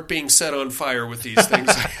year aren't being set on fire with these things,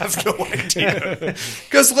 I have no idea.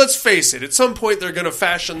 Because let's face it, at some point they're going to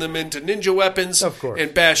fashion them into ninja weapons of course.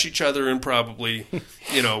 And bash each other and probably,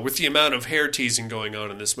 with the amount of hair teasing going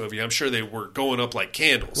on in this movie. movie. I'm sure they were going up like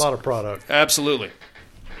candles. A lot of product. Absolutely.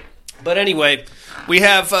 But anyway, we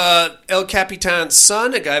have El Capitan's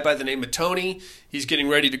son, a guy by the name of Tony. He's getting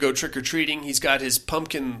ready to go trick-or-treating. He's got his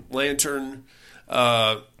pumpkin lantern,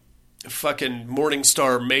 fucking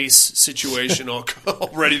Morningstar mace situation all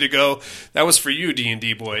ready to go. That was for you,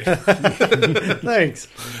 D&D boy. Thanks.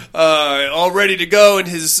 All ready to go, and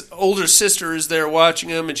his older sister is there watching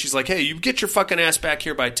him, and she's like, hey, you get your fucking ass back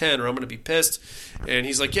here by 10 or I'm going to be pissed. And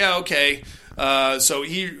he's like, yeah, okay. So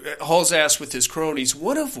he hauls ass with his cronies,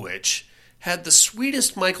 one of which had the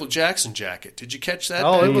sweetest Michael Jackson jacket. Did you catch that?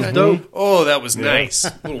 Oh, it was dope. Oh, that was nice.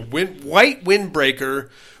 Little white windbreaker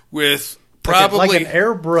with probably like an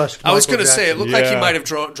airbrushed. I was going to Jackson. say it looked like he might have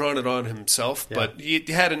drawn it on himself, but he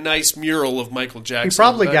had a nice mural of Michael Jackson. He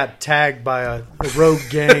probably got tagged by a rogue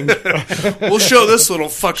gang. We'll show this little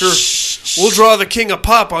fucker. We'll draw the king of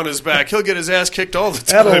pop on his back. He'll get his ass kicked all the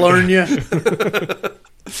time. That'll learn you.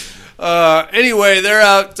 Anyway, they're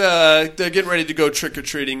out. They're getting ready to go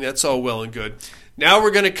trick-or-treating. That's all well and good. Now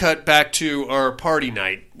we're going to cut back to our party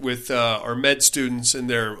night with our med students and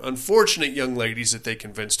their unfortunate young ladies that they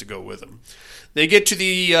convinced to go with them. They get to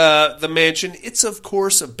the mansion. It's, of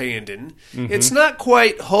course, abandoned. Mm-hmm. It's not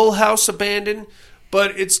quite Hull House abandoned,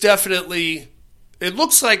 but it's definitely... It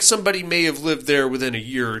looks like somebody may have lived there within a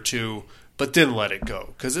year or two, but didn't let it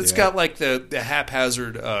go. Because it's got like the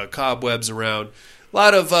haphazard cobwebs around. A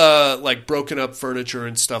lot of like broken up furniture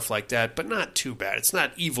and stuff like that, but not too bad. It's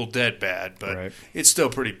not Evil Dead bad, but it's still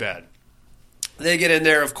pretty bad. They get in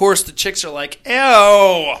there. Of course, the chicks are like,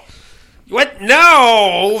 ew. What?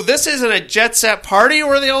 No, this isn't a jet set party.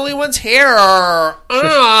 We're the only ones here. Shut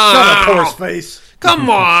up, horseface. Come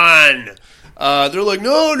on. They're like,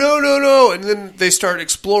 no. And then they start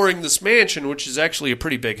exploring this mansion, which is actually a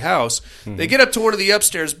pretty big house. Mm-hmm. They get up to one of the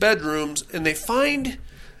upstairs bedrooms, and they find,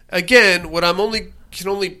 again, what can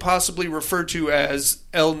only possibly refer to as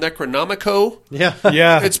El Necronomico.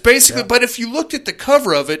 Yeah. It's basically, but if you looked at the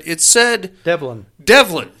cover of it, it said Devlin,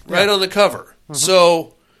 right on the cover. Mm-hmm.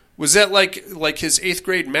 So was that like his 8th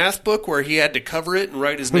grade math book where he had to cover it and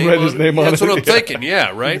write his name on it? That's what I'm thinking.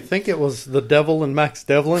 Yeah, right. I think it was the Devil and Max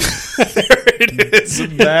Devlin. There it is.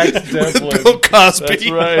 Max Devlin. Bill Cosby. That's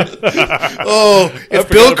right. Oh, if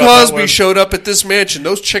Bill Cosby showed up at this mansion,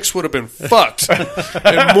 those chicks would have been fucked in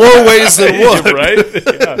more ways than one. Right?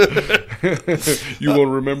 Yeah. You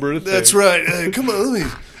won't remember it. That's right. Come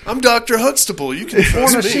on, I'm Dr. Huxtable. You can trust me.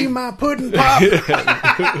 Want to see my pudding pop?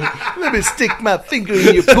 Let me stick my finger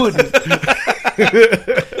in your pudding.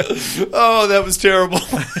 Oh, that was terrible.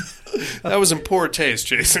 That was in poor taste,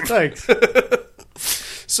 Jason. Thanks.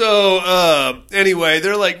 So, anyway,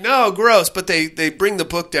 they're like, no, gross. But they bring the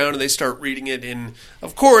book down and they start reading it. And,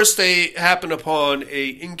 of course, they happen upon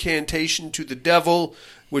a incantation to the devil,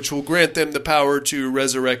 which will grant them the power to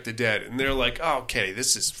resurrect the dead. And they're like, oh, okay,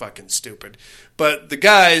 this is fucking stupid. But the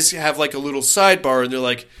guys have like a little sidebar, and they're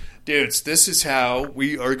like, dudes, this is how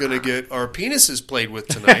we are going to get our penises played with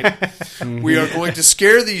tonight. We are going to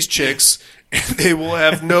scare these chicks, and they will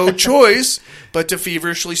have no choice but to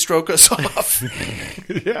feverishly stroke us off.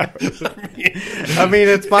 Yeah. I mean,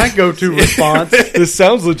 it's my go-to response. This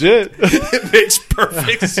sounds legit. It makes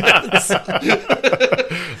perfect sense.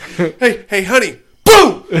 Hey, honey.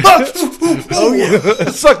 Boom! Oh,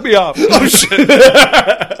 yeah. Suck me off. Oh, shit.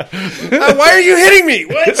 Why are you hitting me?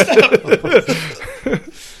 What?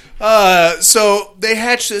 Stop. So they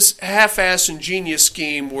hatch this half-ass ingenious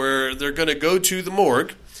scheme where they're going to go to the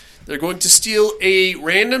morgue. They're going to steal a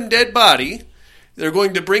random dead body. They're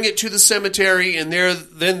going to bring it to the cemetery, and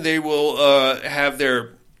then they will have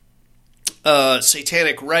their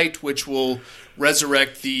satanic rite, which will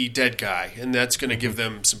resurrect the dead guy, and that's going to give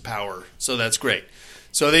them some power. So that's great.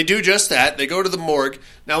 So they do just that. They go to the morgue.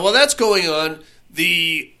 Now, while that's going on,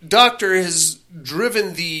 the doctor has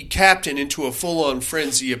driven the captain into a full-on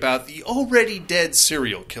frenzy about the already dead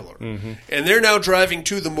serial killer. Mm-hmm. And they're now driving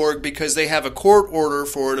to the morgue because they have a court order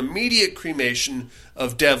for an immediate cremation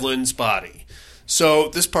of Devlin's body. So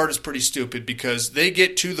this part is pretty stupid because they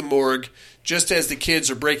get to the morgue just as the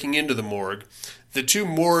kids are breaking into the morgue. The 2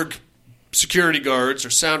 morgue security guards are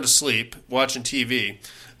sound asleep watching TV.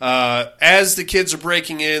 As the kids are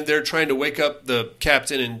breaking in, they're trying to wake up the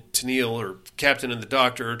captain and Tennille, or captain and the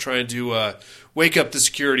doctor are trying to wake up the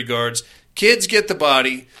security guards. Kids get the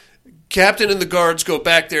body. Captain and the guards go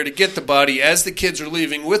back there to get the body as the kids are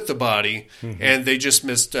leaving with the body, and they just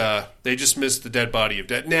missed the dead body of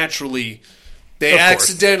dead. Naturally, they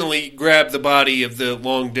accidentally grabbed the body of the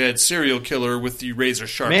long dead serial killer with the razor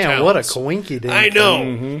sharp talons. Man, what a coinky-dink. I know.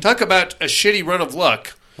 Mm-hmm. Talk about a shitty run of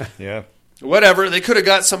luck. Yeah. Whatever. They could have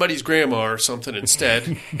got somebody's grandma or something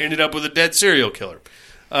instead. Ended up with a dead serial killer.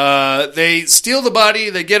 They steal the body.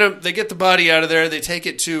 They get the body out of there. They take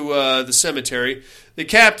it to the cemetery. The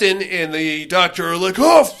captain and the doctor are like,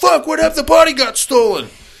 "Oh fuck! What if the body got stolen?"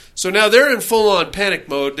 So now they're in full-on panic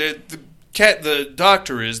mode. The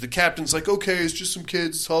doctor is. The captain's like, "Okay, it's just some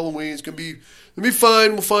kids. It's Halloween. It's gonna be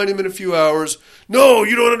fine. We'll find him in a few hours." No,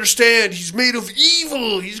 you don't understand. He's made of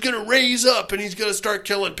evil. He's gonna raise up and he's gonna start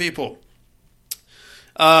killing people.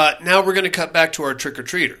 Now we're gonna cut back to our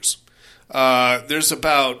trick-or-treaters. There's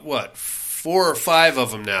about 4 or 5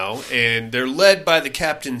 of them now, and they're led by the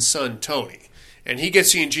captain's son Tony. And he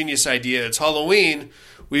gets the ingenious idea. It's Halloween.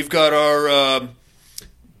 We've got our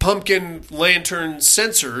pumpkin lantern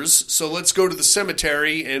sensors, so let's go to the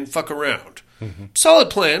cemetery and fuck around. Mm-hmm. Solid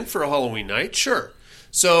plan for a Halloween night, sure.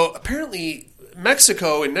 So apparently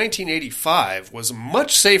Mexico in 1985 was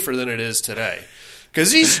much safer than it is today.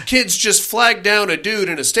 Because these kids just flagged down a dude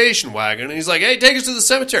in a station wagon, and he's like, "Hey, take us to the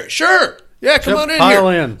cemetery." "Sure. Yeah, come on in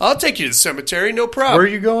here. I'll take you to the cemetery, no problem." "Where are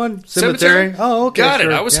you going?" "Cemetery." "Oh, okay. Got sure.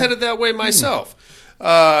 it. I was headed that way myself.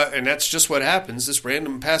 And that's just what happens. This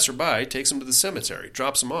random passerby takes him to the cemetery,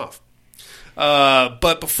 drops him off.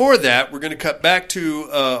 But before that, we're going to cut back to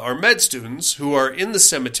our med students who are in the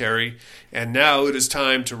cemetery, and now it is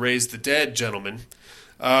time to raise the dead, gentlemen.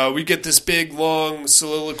 We get this big, long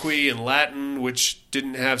soliloquy in Latin, which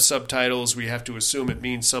didn't have subtitles. We have to assume it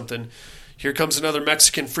means something. Here comes another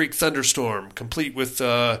Mexican freak thunderstorm, complete with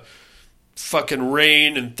fucking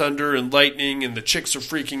rain and thunder and lightning, and the chicks are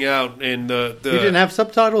freaking out. And you didn't have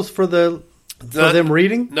subtitles for them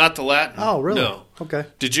reading? Not the Latin. Oh, really? No. Okay.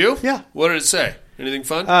 Did you? Yeah. What did it say? Anything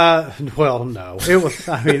fun? Well, no. It was.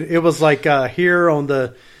 It was like here on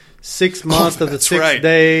the 6th month of the 6th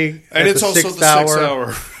day, and it's also the 6th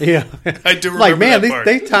hour. Yeah, I do remember like, man, that part.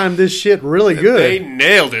 they timed this shit really good. They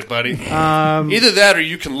nailed it, buddy. Either that, or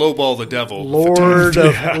you can lowball the devil. Lord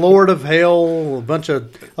of Hell, a bunch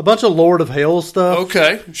of Lord of Hell stuff.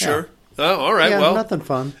 Okay, sure. Yeah. Oh, all right. Yeah, well, nothing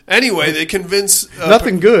fun. Anyway, they convince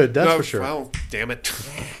nothing good. That's for sure. Well, damn it.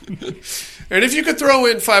 And if you could throw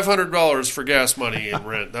in $500 for gas money and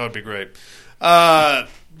rent, that would be great.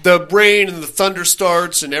 The rain and the thunder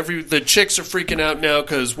starts, and the chicks are freaking out now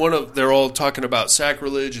because they're all talking about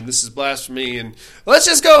sacrilege and this is blasphemy and let's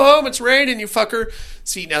just go home. It's raining, you fucker.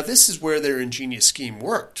 See, now this is where their ingenious scheme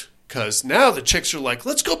worked, because now the chicks are like,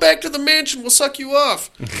 "Let's go back to the mansion. We'll suck you off."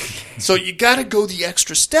 So you got to go the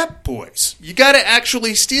extra step, boys. You got to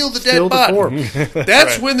actually steal the dead body.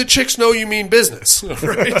 That's when the chicks know you mean business.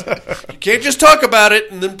 Right? You can't just talk about it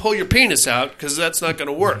and then pull your penis out, because that's not going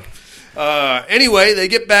to work. Anyway, they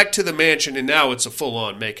get back to the mansion, and now it's a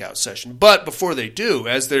full-on makeout session. But before they do,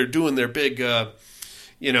 as they're doing their big,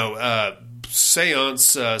 seance,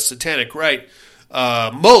 satanic rite,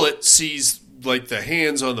 Mullet sees, like, the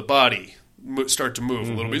hands on the body start to move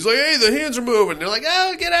a little bit. He's like, "Hey, the hands are moving." They're like,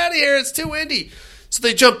 "Oh, get out of here. It's too windy." So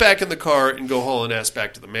they jump back in the car and go hauling ass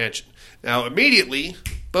back to the mansion. Now, immediately,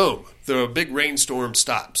 boom, the big rainstorm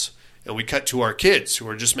stops. And we cut to our kids who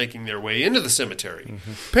are just making their way into the cemetery.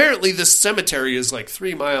 Mm-hmm. Apparently, this cemetery is like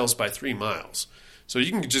 3 miles by 3 miles. So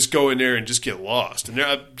you can just go in there and just get lost. And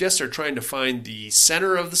I guess they're trying to find the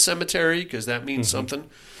center of the cemetery, because that means something.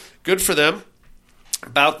 Good for them.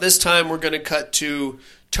 About this time, we're going to cut to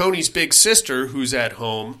Tony's big sister, who's at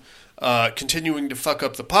home, continuing to fuck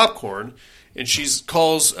up the popcorn. And she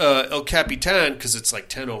calls El Capitan, because it's like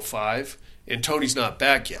 10:05, and Tony's not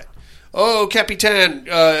back yet. "Oh, Capitan,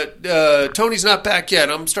 Tony's not back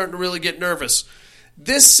yet. I'm starting to really get nervous."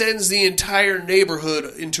 This sends the entire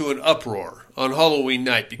neighborhood into an uproar on Halloween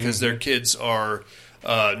night because their kids are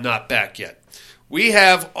not back yet. We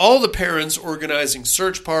have all the parents organizing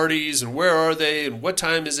search parties, and where are they, and what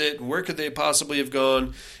time is it, and where could they possibly have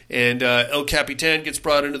gone. And El Capitan gets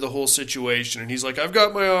brought into the whole situation, and he's like, "I've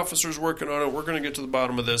got my officers working on it. We're going to get to the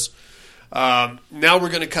bottom of this." Now we're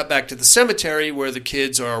going to cut back to the cemetery where the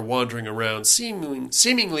kids are wandering around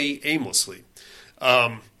seemingly aimlessly.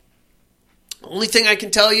 Only thing I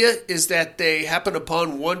can tell you is that they happen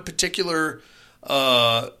upon one particular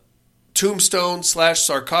tombstone /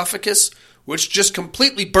 sarcophagus, which just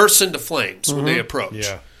completely bursts into flames when they approach.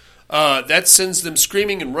 Yeah. That sends them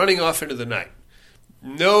screaming and running off into the night.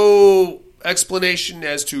 No explanation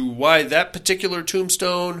as to why that particular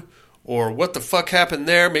tombstone or what the fuck happened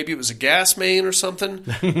there. Maybe it was a gas main or something.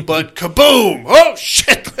 But kaboom! Oh,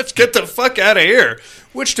 shit, let's get the fuck out of here.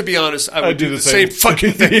 Which, to be honest, I would do the same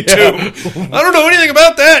fucking thing, too. I don't know anything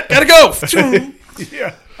about that. Gotta go.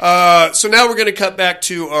 Yeah. So now we're going to cut back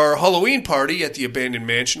to our Halloween party at the abandoned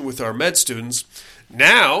mansion with our med students.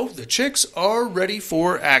 Now, the chicks are ready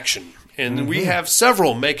for action. And we have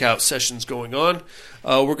several makeout sessions going on.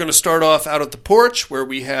 We're going to start off out at the porch where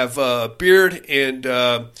we have Beard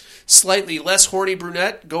and slightly less horny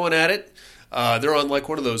brunette going at it. They're on like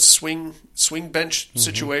one of those swing bench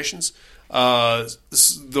situations.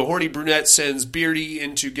 The horny brunette sends Beardy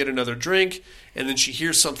in to get another drink, and then she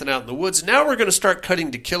hears something out in the woods. Now we're going to start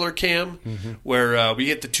cutting to killer cam, where we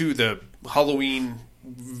get the Halloween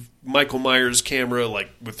Michael Myers camera,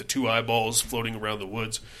 like with the two eyeballs floating around the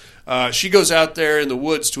woods. She goes out there in the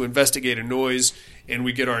woods to investigate a noise, and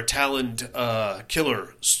we get our taloned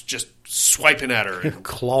killer just swiping at her. And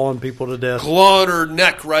clawing people to death. Clawing her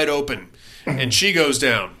neck right open, and she goes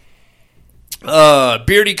down.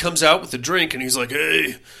 Beardy comes out with a drink, and he's like,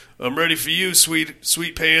 "Hey, I'm ready for you,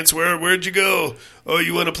 sweet pants. Where'd you go? Oh,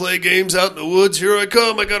 you want to play games out in the woods? Here I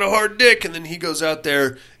come. I got a hard dick." And then he goes out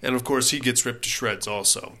there, and of course he gets ripped to shreds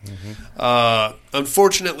also.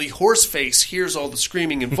 Unfortunately, Horseface hears all the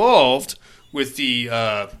screaming involved with the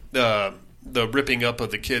ripping up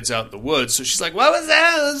of the kids out in the woods. So she's like, "What was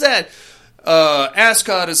that? What was that?"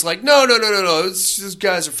 Ascot is like, no, these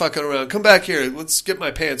guys are fucking around. Come back here. Let's get my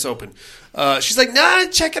pants open. She's like, nah,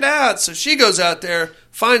 check it out. So she goes out there,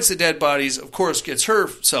 finds the dead bodies, of course, gets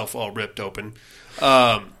herself all ripped open.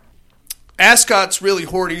 Ascot's really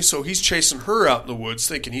horny, so he's chasing her out in the woods,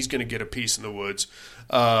 thinking he's going to get a piece in the woods.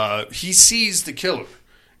 He sees the killer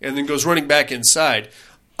and then goes running back inside.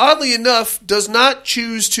 Oddly enough, does not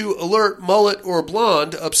choose to alert Mullet or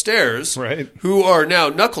Blonde upstairs, who are now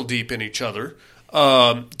knuckle deep in each other.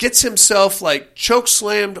 Gets himself like choke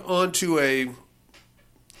slammed onto a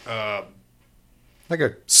like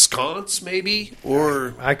a sconce, maybe,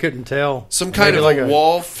 or I couldn't tell. Some kind of like a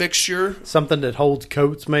wall fixture, something that holds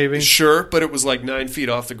coats, maybe. Sure, but it was like 9 feet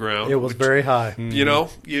off the ground. It was very high. You know,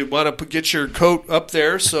 you want to get your coat up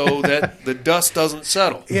there so that the dust doesn't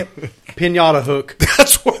settle. Yep. Pinata hook.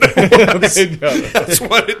 That's what it was. That's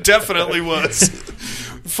what it definitely was.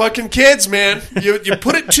 Fucking kids, man. You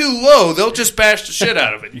put it too low, they'll just bash the shit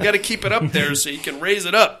out of it. You got to keep it up there so you can raise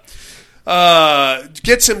it up.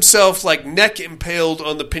 Gets himself like neck impaled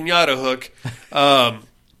on the pinata hook.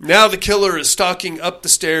 Now the killer is stalking up the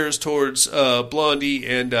stairs towards Blondie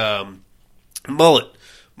and Mullet.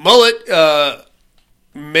 Mullet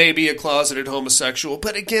may be a closeted homosexual,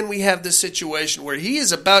 but again we have this situation where he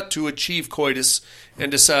is about to achieve coitus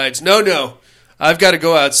and decides, no, I've got to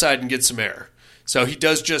go outside and get some air. So he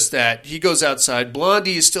does just that. He goes outside.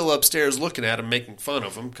 Blondie is still upstairs looking at him, making fun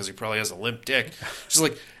of him because he probably has a limp dick. She's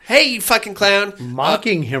like, "Hey, you fucking clown."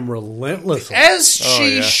 Mocking him relentlessly. As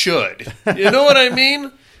she should. You know what I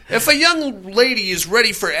mean? If a young lady is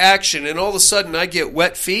ready for action and all of a sudden I get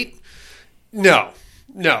wet feet, no.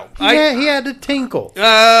 Yeah, he had to tinkle.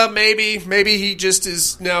 Maybe he just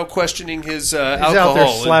is now questioning his alcohol. He's out there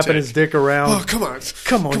slapping intake. His dick around. Oh, come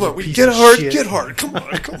on! We get hard. Come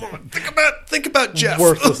on! Think about Jeff.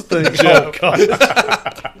 Worthless thing. Oh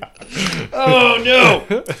God. Oh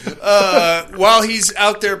no! While he's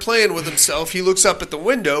out there playing with himself, he looks up at the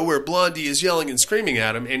window where Blondie is yelling and screaming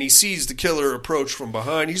at him, and he sees the killer approach from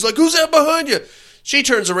behind. He's like, "Who's that behind you?" She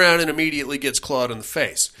turns around and immediately gets clawed in the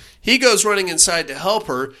face. He goes running inside to help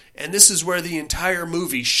her, and this is where the entire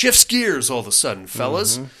movie shifts gears all of a sudden,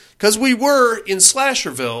 fellas. Because we were in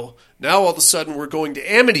Slasherville, now all of a sudden we're going to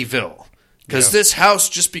Amityville. Because this house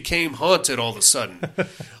just became haunted all of a sudden.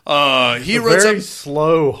 He runs very up,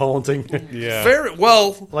 slow haunting. Yeah, very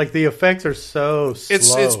well. Like the effects are so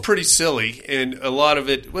slow. It's pretty silly, and a lot of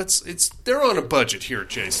it. They're on a budget here,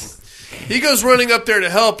 Jason. He goes running up there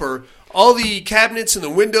to help her. All the cabinets and the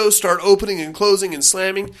windows start opening and closing and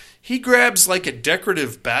slamming. He grabs like a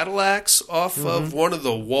decorative battle axe off of one of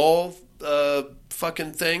the wall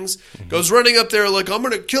fucking things. Goes running up there like, "I'm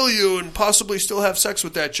going to kill you and possibly still have sex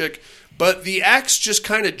with that chick." But the axe just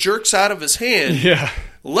kind of jerks out of his hand,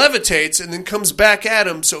 levitates, and then comes back at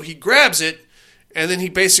him. So he grabs it, and then he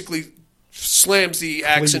basically slams the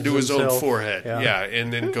axe into his own forehead. Yeah,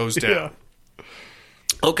 and then goes down.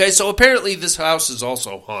 Okay, so apparently this house is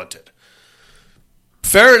also haunted.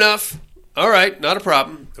 Fair enough. All right, not a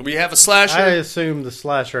problem. We have a slasher. I assume the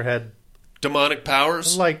slasher had demonic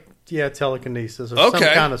powers? Telekinesis or some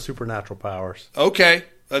kind of supernatural powers. Okay.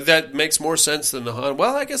 That makes more sense than the haunted.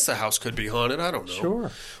 Well, I guess the house could be haunted. I don't know.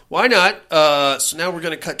 Sure. Why not? So now we're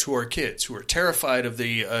going to cut to our kids who are terrified of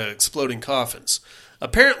the exploding coffins.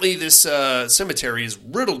 Apparently this cemetery is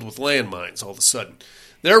riddled with landmines all of a sudden.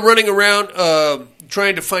 They're running around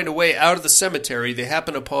trying to find a way out of the cemetery. They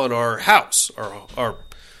happen upon our house, our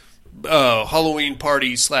Halloween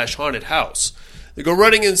party / haunted house. They go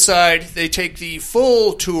running inside. They take the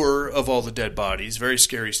full tour of all the dead bodies. Very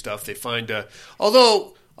scary stuff. They find,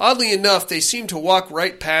 although Oddly enough, they seem to walk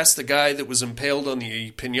right past the guy that was impaled on the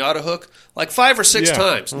piñata hook like 5 or 6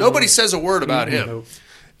 times. Nobody says a word about him. Nope.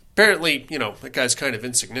 Apparently, that guy's kind of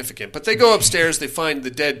insignificant. But they go upstairs, they find the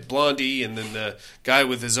dead Blondie and then the guy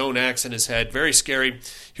with his own axe in his head. Very scary.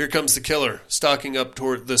 Here comes the killer, stalking up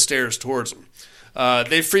toward the stairs towards them.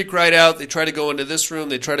 They freak right out. They try to go into this room.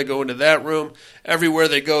 They try to go into that room. Everywhere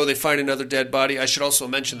they go, they find another dead body. I should also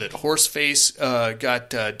mention that Horseface got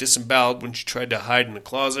disemboweled when she tried to hide in the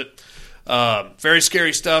closet. Very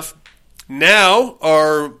scary stuff. Now,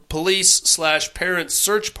 our police/parents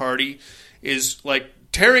search party is like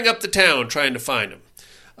tearing up the town trying to find him.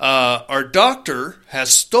 Our doctor has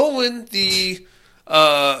stolen the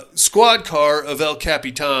squad car of El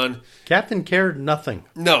Capitan. Captain cared nothing.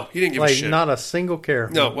 No, he didn't give a shit. Not a single care.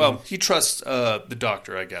 No, well, he trusts the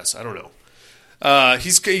doctor, I guess. I don't know.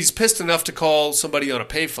 He's pissed enough to call somebody on a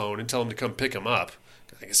payphone and tell him to come pick him up.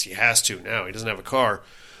 I guess he has to now. He doesn't have a car.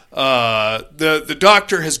 The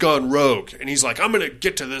doctor has gone rogue, and he's like, I'm going to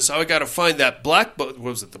get to this. I got to find that black book. What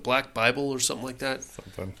was it, the Black Bible or something like that?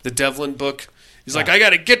 Something. The Devlin book. He's like, I got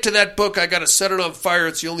to get to that book. I got to set it on fire.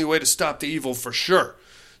 It's the only way to stop the evil for sure.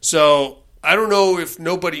 So I don't know if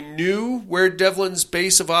nobody knew where Devlin's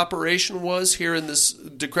base of operation was here in this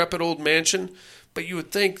decrepit old mansion, but you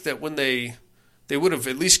would think that when they would have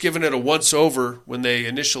at least given it a once-over when they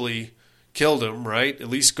initially killed him, right? At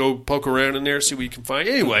least go poke around in there, see what you can find.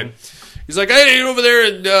 Anyway, he's like, I get over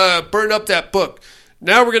there and burn up that book.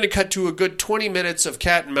 Now we're going to cut to a good 20 minutes of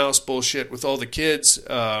cat and mouse bullshit with all the kids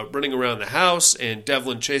running around the house and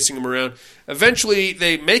Devlin chasing them around. Eventually,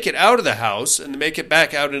 they make it out of the house and they make it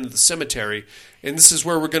back out into the cemetery. And this is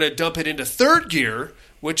where we're going to dump it into third gear,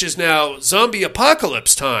 which is now zombie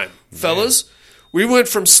apocalypse time. Fellas, we went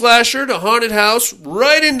from slasher to haunted house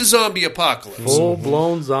right into zombie apocalypse.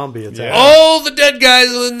 Full-blown zombie attack. All the dead guys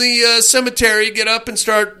in the cemetery get up and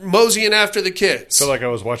start moseying after the kids. I feel like I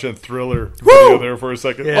was watching a Thriller video there for a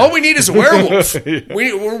second. Yeah. All we need is a werewolf.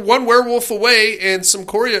 We're one werewolf away and some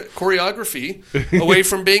choreography away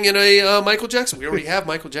from being in a Michael Jackson. We already have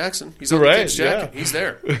Michael Jackson. He's on the kid's jacket. Yeah. He's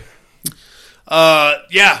there.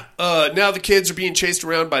 Now the kids are being chased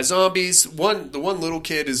around by zombies. The one little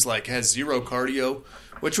kid has zero cardio,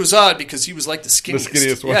 which was odd because he was like the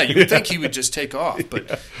skinniest one. Yeah, you would think he would just take off,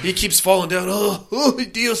 but he keeps falling down. Oh,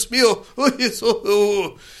 Dios mío.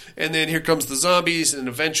 Oh. And then here comes the zombies, and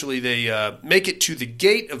eventually they make it to the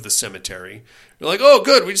gate of the cemetery. They're like, oh,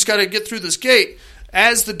 good, we just got to get through this gate.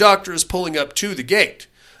 As the doctor is pulling up to the gate,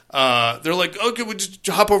 they're like, okay, we'll just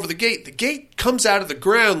hop over the gate. The gate comes out of the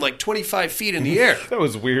ground like 25 feet in the air. That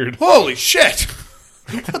was weird. Holy shit.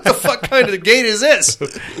 What the fuck kind of gate is this?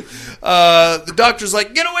 The doctor's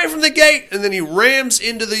like, get away from the gate. And then he rams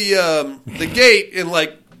into the gate and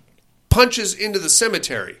punches into the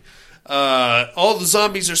cemetery. All the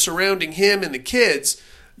zombies are surrounding him and the kids.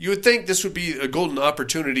 You would think this would be a golden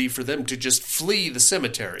opportunity for them to just flee the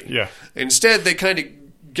cemetery. Yeah. Instead, they kind of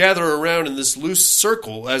gather around in this loose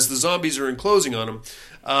circle as the zombies are enclosing on them.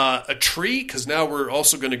 A tree, because now we're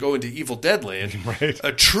also going to go into Evil Dead land. Right.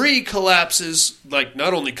 A tree collapses,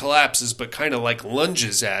 not only collapses, but kind of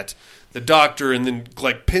lunges at the doctor and then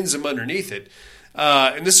pins him underneath it.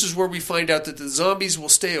 And this is where we find out that the zombies will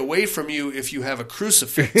stay away from you if you have a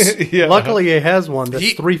crucifix. Yeah. Luckily, he has one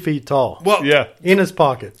that's 3 feet tall. Well, yeah. In his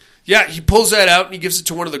pocket. Yeah, he pulls that out and he gives it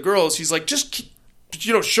to one of the girls. He's like, just,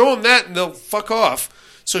 show them that and they'll fuck off.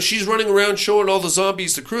 So she's running around showing all the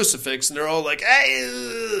zombies the crucifix, and they're all like,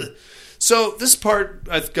 hey. So this part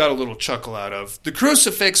I've got a little chuckle out of. The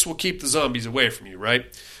crucifix will keep the zombies away from you, right?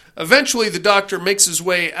 Eventually, the doctor makes his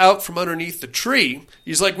way out from underneath the tree.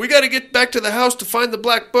 He's like, we got to get back to the house to find the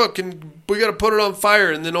black book, and we got to put it on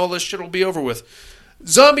fire, and then all this shit will be over with.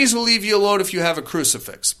 Zombies will leave you alone if you have a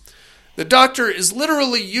crucifix. The doctor is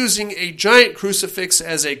literally using a giant crucifix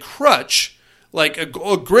as a crutch, like a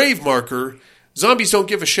grave marker. Zombies don't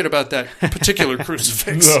give a shit about that particular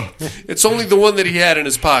crucifix. No. It's only the one that he had in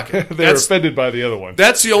his pocket. They're offended by the other one.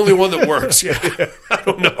 That's the only one that works. Yeah. I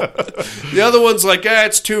don't know. The other one's like,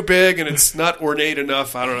 it's too big and it's not ornate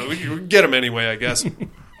enough. I don't know. We can get them anyway, I guess.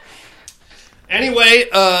 Anyway,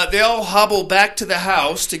 they all hobble back to the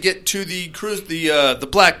house to get to the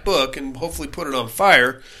black book and hopefully put it on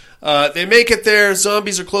fire. They make it there.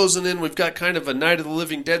 Zombies are closing in. We've got kind of a Night of the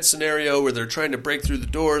Living Dead scenario where they're trying to break through the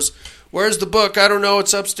doors. Where's the book? I don't know.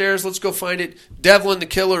 It's upstairs. Let's go find it. Devlin the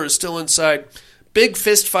killer is still inside. Big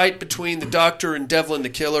fist fight between the doctor and Devlin the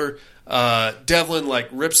killer. Devlin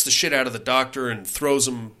rips the shit out of the doctor and throws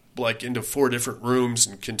him into 4 different rooms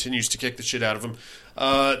and continues to kick the shit out of him.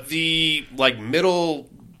 The middle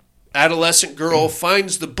adolescent girl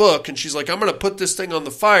finds the book, and she's like, I'm going to put this thing on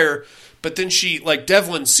the fire. But then she, like,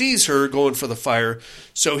 Devlin sees her going for the fire,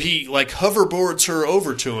 so he, like, hoverboards her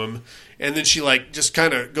over to him, and then she, like, just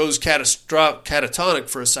kind of goes catatonic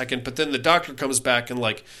for a second, but then the doctor comes back and,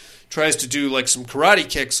 like, tries to do, like, some karate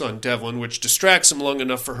kicks on Devlin, which distracts him long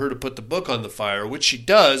enough for her to put the book on the fire, which she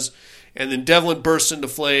does, and then Devlin bursts into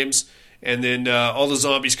flames, and then all the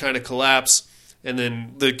zombies kind of collapse, and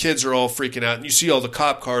then the kids are all freaking out, and you see all the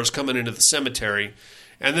cop cars coming into the cemetery.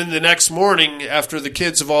 And then the next morning, after the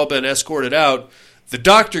kids have all been escorted out, the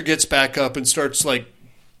doctor gets back up and starts, like,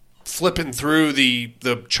 flipping through the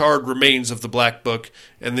charred remains of the Black Book,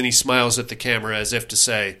 and then he smiles at the camera as if to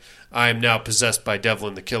say, I am now possessed by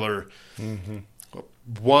Devlin the Killer. Mm-hmm.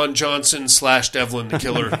 Juan Johnson / Devlin the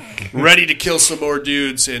Killer, ready to kill some more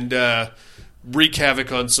dudes and wreak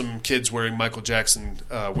havoc on some kids wearing Michael Jackson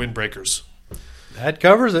windbreakers. That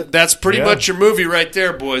covers it. That's pretty much your movie right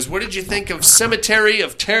there, boys. What did you think of Cemetery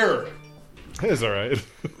of Terror? It's all right.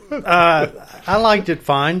 I liked it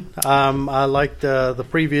fine. I liked the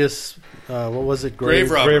previous, what was it?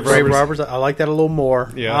 Grave Robbers. Grave Robbers. I like that a little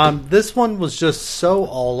more. Yeah. This one was just so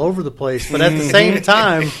all over the place, but at the same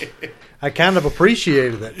time, I kind of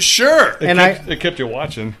appreciated it. Sure. It kept you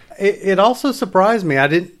watching. It also surprised me.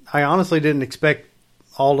 I honestly didn't expect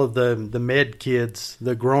all of the med kids,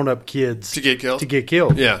 the grown-up kids, to get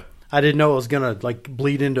killed. Yeah. I didn't know it was going to, like,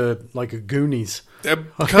 bleed into, like, a Goonies.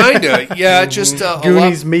 Kind of. Yeah, just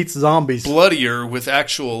Goonies meets zombies. Bloodier with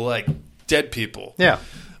actual, like, dead people. Yeah.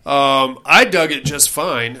 I dug it just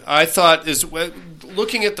fine. I thought,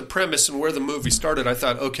 looking at the premise and where the movie started, I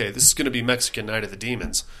thought, okay, this is going to be Mexican Night of the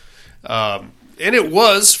Demons. And it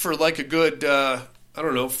was for, like, a good...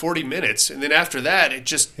 40 minutes. And then after that,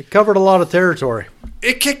 it covered a lot of territory.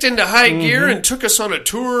 It kicked into high gear and took us on a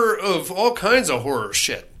tour of all kinds of horror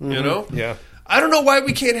shit, you know? Yeah. I don't know why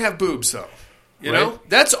we can't have boobs, though. You know?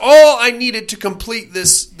 That's all I needed to complete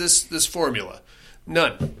this formula.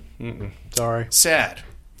 None. Sorry. Sad.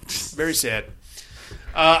 Very sad.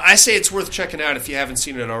 I say it's worth checking out if you haven't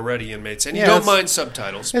seen it already, inmates. And you don't mind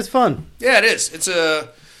subtitles. It's fun. Yeah, it is.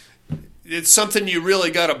 It's something you really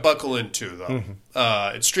got to buckle into, though.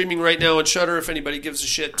 It's streaming right now on Shudder, if anybody gives a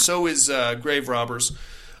shit. So is Grave Robbers.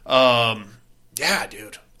 Yeah,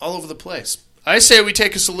 dude. All over the place. I say we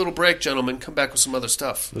take us a little break, gentlemen. Come back with some other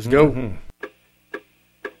stuff. Let's go.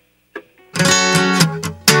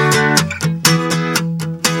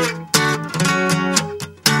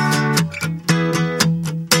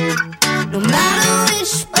 No matter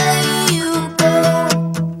which way you go,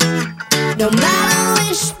 no matter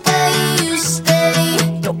which way you stay,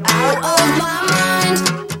 you're out of my mind,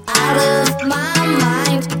 out of my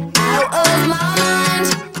mind, out of my mind,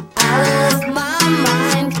 out of my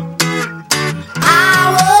mind.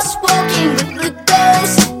 I was walking with the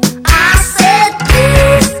ghost, I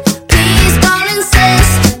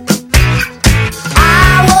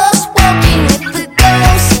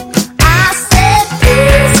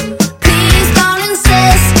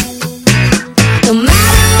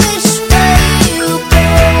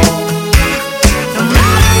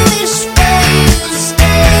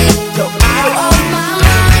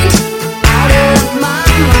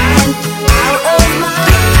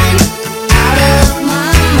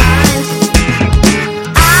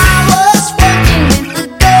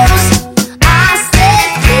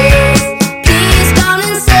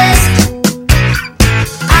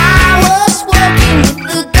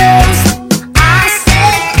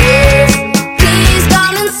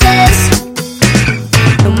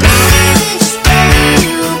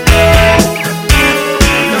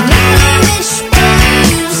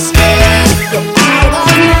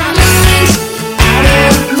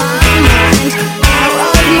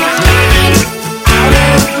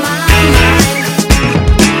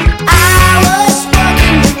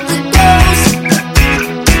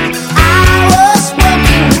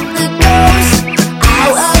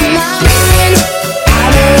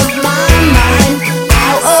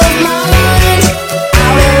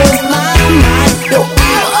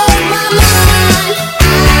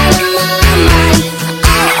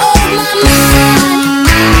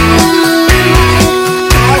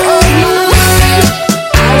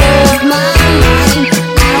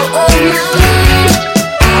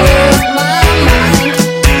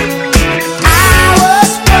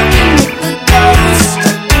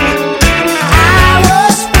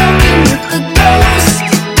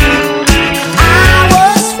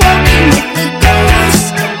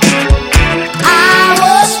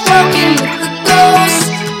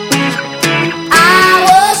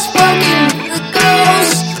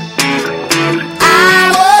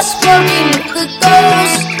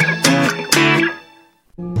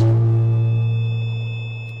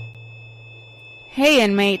Hey,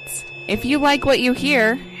 inmates. If you like what you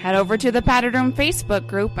hear, head over to the Padded Room Facebook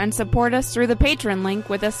group and support us through the Patreon link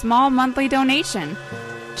with a small monthly donation.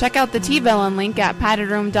 Check out the T-Villain link at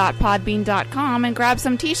paddedroom.podbean.com and grab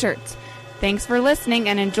some t-shirts. Thanks for listening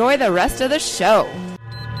and enjoy the rest of the show.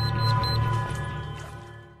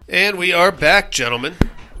 And we are back, gentlemen.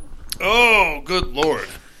 Oh, good Lord.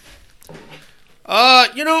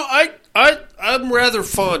 I'm rather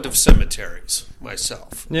fond of cemeteries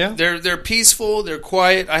myself. Yeah. They're peaceful, they're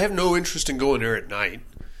quiet. I have no interest in going there at night.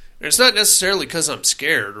 And it's not necessarily because I'm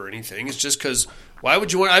scared or anything. It's just because, why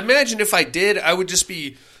would you want... I imagine if I did, I would just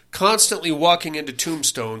be constantly walking into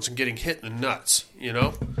tombstones and getting hit in the nuts, you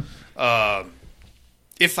know?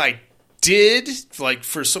 If I did, like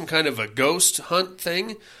for some kind of a ghost hunt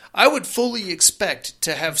thing, I would fully expect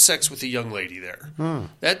to have sex with a young lady there.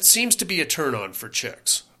 That seems to be a turn-on for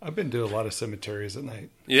chicks. I've been to a lot of cemeteries at night.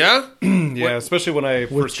 Yeah? Yeah, especially when I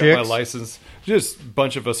first got my license. Just a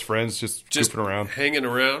bunch of us friends just goofing around. Hanging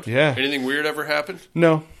around? Yeah. Anything weird ever happen?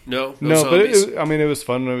 No. No, but zombies? it was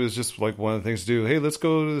fun. It was just like one of the things to do. Hey, let's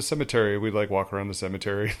go to the cemetery. We'd like walk around the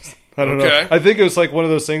cemetery. I don't know. I think it was like one of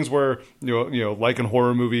those things where, you know, like in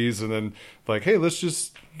horror movies, and then like, hey, let's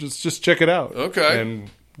just check it out. Okay. And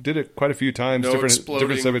did it quite a few times. No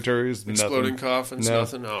different cemeteries. Exploding coffins,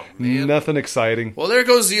 nothing. Oh, man. Nothing exciting. Well, there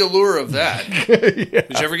goes the allure of that. Yeah.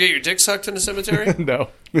 Did you ever get your dick sucked in a cemetery? No.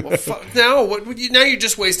 Well, now you're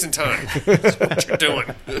just wasting time. That's what you're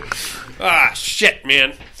doing. Ah, shit,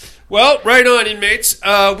 man. Well, right on, inmates.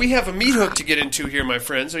 We have a meat hook to get into here, my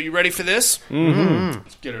friends. Are you ready for this? Mm-hmm.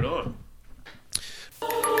 Let's get it on.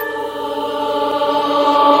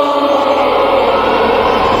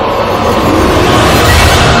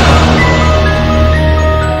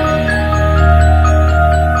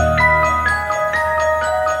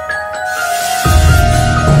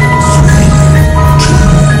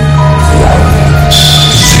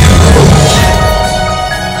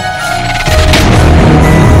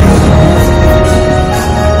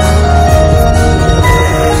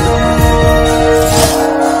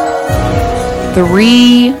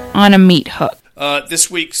 Three on a meat hook. This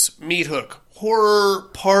week's meat hook: horror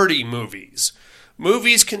party movies.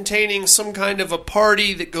 Movies containing some kind of a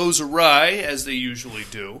party that goes awry, as they usually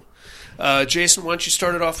do. Jason, why don't you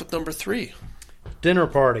start it off with number 3? Dinner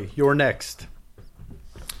party. You're next.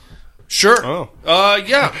 Sure. Oh.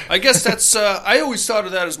 Yeah, I guess that's... I always thought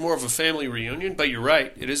of that as more of a family reunion, but you're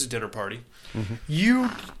right. It is a dinner party. Mm-hmm. You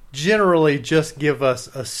generally just give us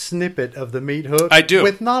a snippet of the meat hook. I do.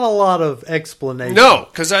 With not a lot of explanation. No,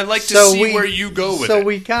 because I like to see where you go with it. So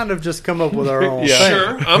we kind of just come up with our own thing.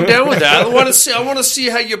 Sure, I'm down with that. I want to see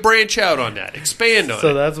how you branch out on that. Expand on it.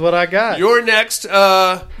 So that's what I got. You're next.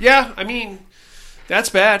 Yeah, I mean, that's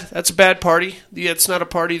bad. That's a bad party. It's not a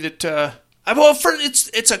party that...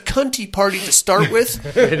 it's a cunty party to start with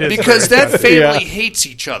because that family hates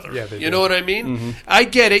each other. Yeah, you know what I mean? Mm-hmm. I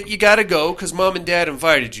get it. You got to go because mom and dad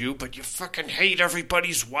invited you, but you fucking hate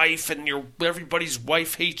everybody's wife, and everybody's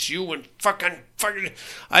wife hates you, and fucking.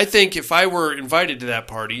 I think if I were invited to that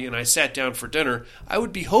party and I sat down for dinner, I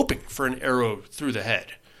would be hoping for an arrow through the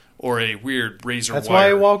head. Or a weird razor That's wire.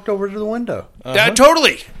 why I walked over to the window.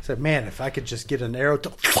 Totally. I said, man, if I could just get an arrow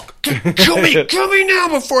to... Kill me now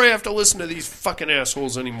before I have to listen to these fucking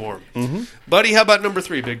assholes anymore. Mm-hmm. Buddy, how about number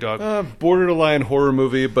 3, big dog? Borderline horror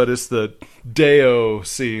movie, but it's the Deo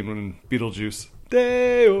scene when Beetlejuice.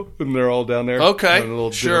 Deo! And they're all down there. Okay. On a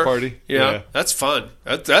little dinner party. Yeah, that's fun.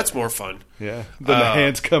 That's more fun. Yeah. Then the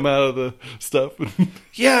hands come out of the stuff.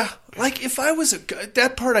 Yeah, like if I was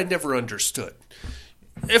that part I never understood.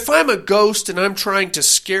 If I'm a ghost and I'm trying to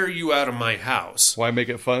scare you out of my house... Why make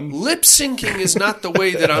it fun? Lip syncing is not the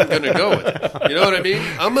way that I'm going to go with it. You know what I mean?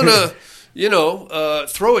 I'm going to,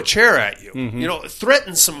 throw a chair at you. Mm-hmm.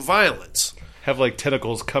 Threaten some violence. Have, like,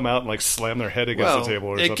 tentacles come out and, like, slam their head against the table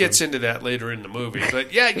or something. It gets into that later in the movie.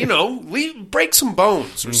 But, yeah, break some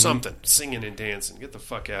bones or something. Singing and dancing. Get the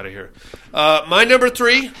fuck out of here. My number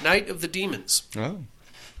 3, Night of the Demons. Oh.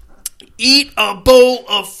 Eat a bowl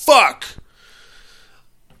of fuck.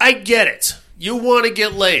 I get it. You want to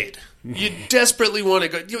get laid. You desperately want to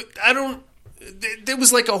go. There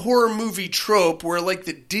was like a horror movie trope where like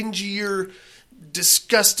the dingier,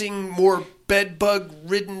 disgusting, more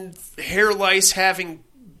bedbug-ridden, hair lice having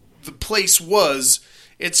the place was,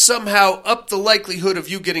 it somehow upped the likelihood of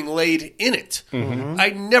you getting laid in it. Mm-hmm. I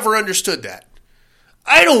never understood that.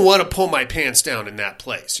 I don't want to pull my pants down in that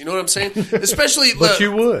place. You know what I'm saying? Especially, but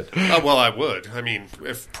you would. Well, I would. I mean,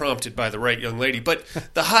 if prompted by the right young lady. But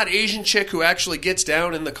the hot Asian chick who actually gets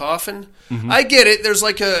down in the coffin, I get it. There's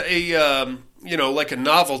like a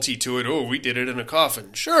novelty to it. Oh, we did it in a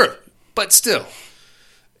coffin. Sure, but still,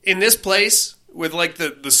 in this place, with like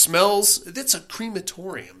the smells. It's a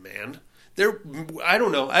crematorium, man. I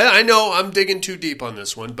don't know. I know I'm digging too deep on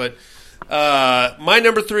this one, but my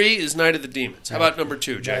number 3 is Night of the Demons. How about number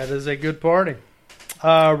 2, Jay? That is a good party.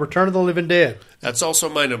 Return of the Living Dead. That's also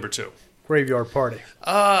my number 2. Graveyard Party.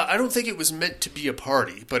 I don't think it was meant to be a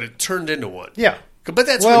party, but it turned into one. Yeah. But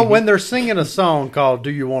that's when they're singing a song called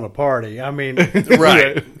 "Do You Want a Party?" I mean,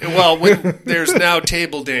 right. Well, when there's now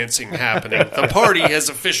table dancing happening, the party has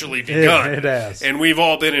officially begun. It has, and we've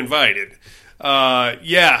all been invited.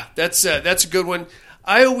 Yeah, that's a good one.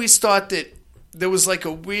 I always thought that there was like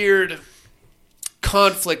a weird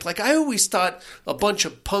conflict. Like I always thought a bunch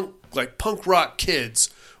of punk rock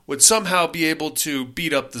kids would somehow be able to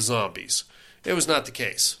beat up the zombies. It was not the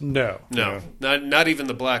case. No. Not even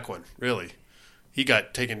the black one, really. He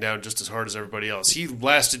got taken down just as hard as everybody else. He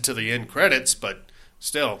lasted to the end credits, but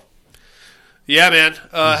still. Yeah, man.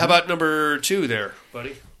 How about number 2 there,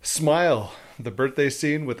 buddy? Smile, the birthday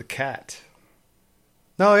scene with the cat.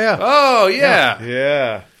 Oh, yeah. Oh, yeah.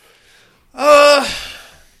 Yeah.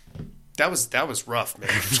 That was rough, man.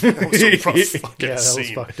 That was a rough fucking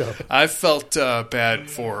scene. Was fucked up. I felt bad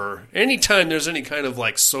for her. Anytime there's any kind of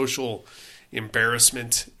like social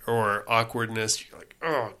embarrassment or awkwardness, you're like,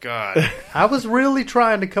 oh, God. I was really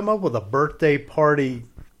trying to come up with a birthday party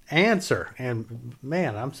answer, and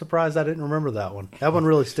man, I'm surprised I didn't remember that one. That one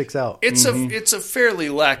really sticks out. It's a fairly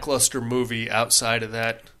lackluster movie outside of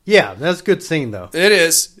that. Yeah, that's a good scene, though. It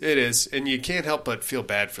is. And you can't help but feel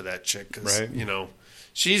bad for that chick because, you know,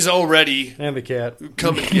 she's already... And the cat.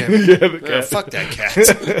 Coming, the cat. Fuck that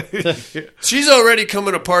cat. She's already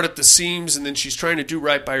coming apart at the seams, and then she's trying to do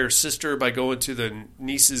right by her sister by going to the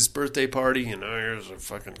niece's birthday party, and here's a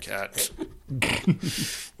fucking cat.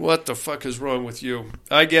 What the fuck is wrong with you?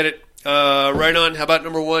 I get it. Right on. How about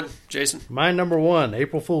number 1, Jason? My number 1,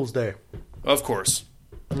 April Fool's Day. Of course.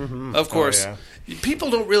 Mm-hmm. Of course. Oh, yeah. People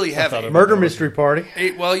don't really have a Murder Mystery Party.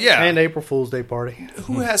 Well, yeah. And April Fool's Day party.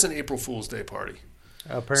 Who has an April Fool's Day party?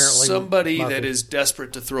 Apparently somebody nothing. that is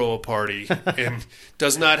desperate to throw a party and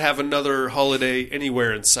does not have another holiday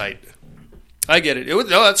anywhere in sight. I get it.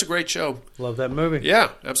 That's a great show. Love that movie. Yeah,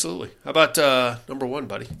 absolutely. How about number 1,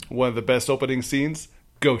 buddy? One of the best opening scenes,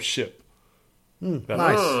 Ghost Ship.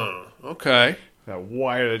 Nice. Okay. That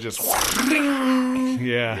wire that just...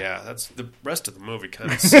 Yeah. Yeah, that's the rest of the movie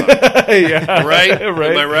kind of sucked. Yeah. Right? Am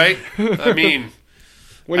I right? I mean...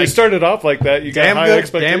 When you started off like that, you got high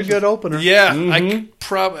expectations. Damn good opener. Yeah, I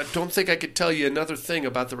don't think I could tell you another thing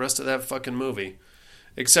about the rest of that fucking movie,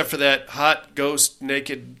 except for that hot ghost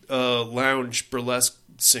naked lounge burlesque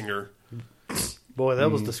singer. Boy,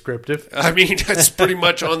 that was descriptive. I mean, that's pretty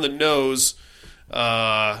much on the nose,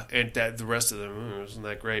 and the rest of them wasn't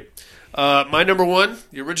that great. My number 1,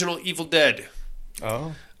 the original Evil Dead.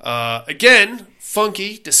 Oh, again,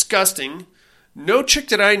 funky, disgusting. No chick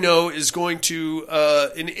that I know is going to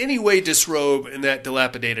in any way disrobe in that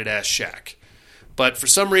dilapidated ass shack. But for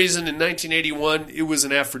some reason in 1981, it was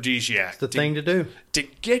an aphrodisiac. It's the thing to do. To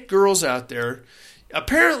get girls out there.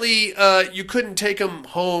 Apparently, you couldn't take them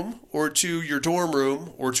home or to your dorm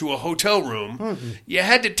room or to a hotel room. Mm-hmm. You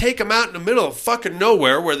had to take them out in the middle of fucking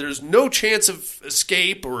nowhere where there's no chance of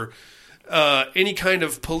escape or any kind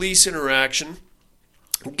of police interaction.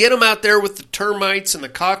 Get them out there with the termites and the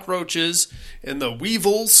cockroaches and the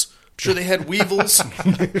weevils. I'm sure they had weevils.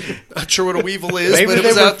 Not sure what a weevil is, but it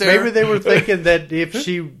was out there. Maybe they were thinking that if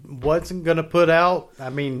she wasn't going to put out,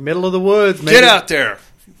 middle of the woods. Maybe, get out there.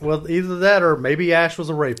 Well, either that or maybe Ash was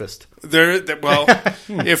a rapist. Well,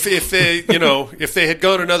 if they had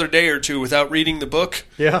gone another day or two without reading the book,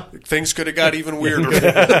 things could have got even weirder.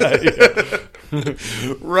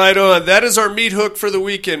 Right on. That is our meat hook for the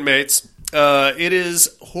weekend, mates. It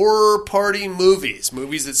is horror party movies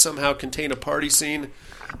that somehow contain a party scene.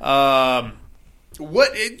 Qualify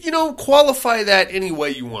that any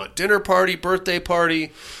way you want. Dinner party, birthday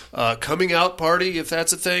party, coming out party, if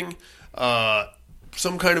that's a thing.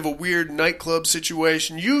 Some kind of a weird nightclub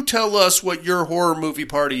situation. You tell us what your horror movie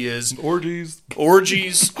party is. Orgies.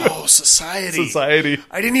 Oh, Society.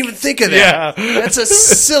 I didn't even think of that. Yeah. That's a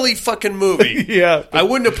silly fucking movie. Yeah. I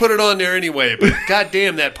wouldn't have put it on there anyway, but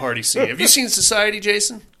goddamn that party scene. Have you seen Society,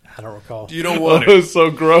 Jason? I don't recall. You don't want it. It's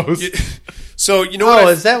so gross. So, you know what?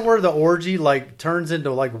 Is that where the orgy turns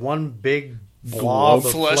into one big blob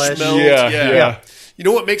of flesh? Melt? Yeah. You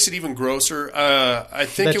know what makes it even grosser? I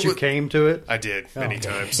think that you came to it. I did many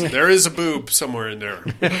times. There is a boob somewhere in there.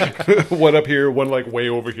 One up here, one way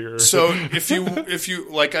over here. So if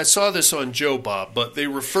you I saw this on Joe Bob, but they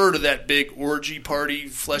refer to that big orgy party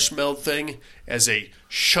flesh melt thing as a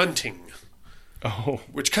shunting. Oh,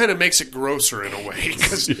 which kind of makes it grosser in a way.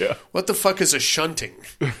 Because what the fuck is a shunting?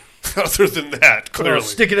 other than that, clearly.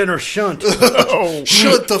 Stick it in her shunt.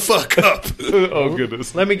 Shut the fuck up. Oh,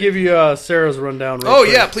 goodness. Let me give you Sarah's rundown real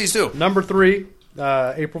quick. Yeah, please do. Number 3,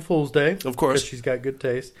 April Fool's Day. Of course. Because she's got good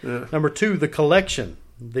taste. Yeah. Number 2, The Collection.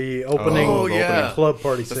 The opening, opening club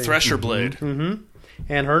party scene. The Thresher Blade. Mm-hmm.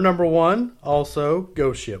 And her number 1, also,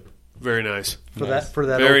 Ghost Ship. Very nice. For that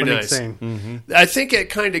Very opening nice. scene. Mm-hmm. I think it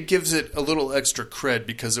kind of gives it a little extra cred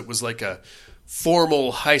because it was like a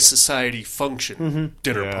formal high society function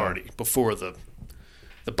dinner party before the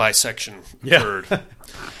bisection occurred.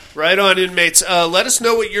 Right on, inmates. Let us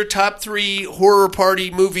know what your top 3 horror party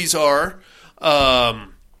movies are.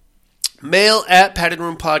 Mail at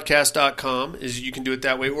paddedroompodcast.com is you can do it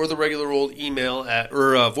that way, or the regular old email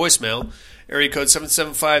or voicemail. Area code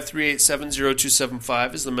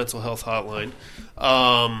 775-387-0275 is the mental health hotline.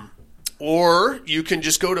 Or you can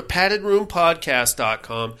just go to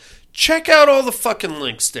paddedroompodcast.com. Check out all the fucking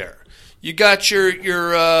links there. You got your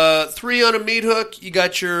 3 on a meat hook. You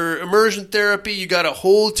got your immersion therapy. You got a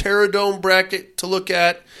whole Terradome bracket to look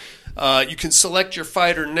at. You can select your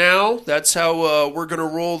fighter now. That's how we're going to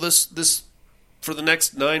roll this for the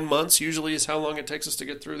next 9 months. Usually is how long it takes us to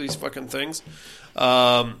get through these fucking things.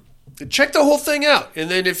 Check the whole thing out. And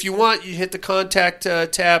then if you want, you hit the contact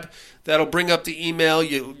tab. That'll bring up the email.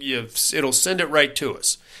 It'll send it right to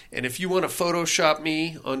us. And if you want to Photoshop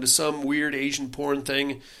me onto some weird Asian porn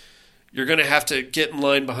thing, you're going to have to get in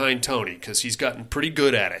line behind Tony because he's gotten pretty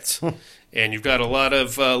good at it. And you've got a lot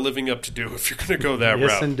of living up to do if you're going to go that route.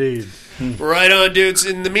 Yes, indeed. Right on, dudes.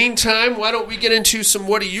 In the meantime, why don't we get into some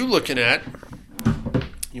what are you looking at,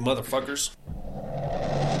 you motherfuckers?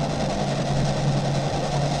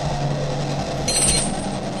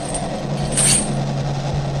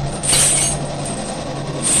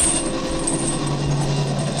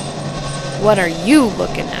 What are you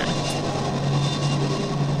looking at?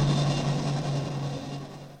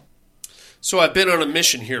 So I've been on a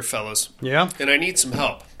mission here, fellas. Yeah? And I need some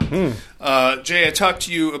help. Jay, I talked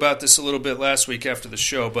to you about this a little bit last week after the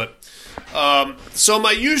show, but so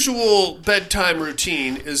my usual bedtime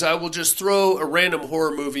routine is I will just throw a random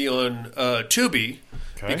horror movie on Tubi,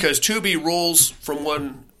 because Tubi rolls from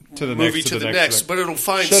one movie to the next, but it'll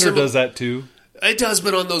find Shudder does that too. It does,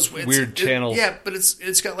 but on those weird channels. Yeah, but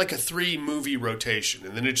it's got like a 3-movie rotation,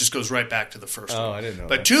 and then it just goes right back to the first one. Oh, I didn't know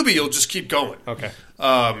But that. Tubi will just keep going. Okay.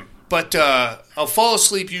 But I'll fall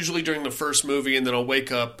asleep usually during the first movie, and then I'll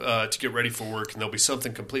wake up to get ready for work, and there'll be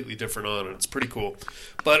something completely different on, and it's pretty cool.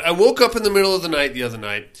 But I woke up in the middle of the night the other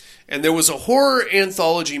night, and there was a horror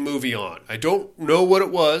anthology movie on. I don't know what it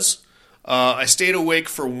was. I stayed awake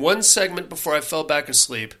for one segment before I fell back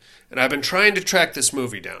asleep, and I've been trying to track this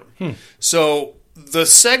movie down. So the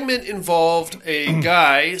segment involved a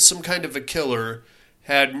guy, some kind of a killer,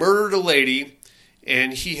 had murdered a lady,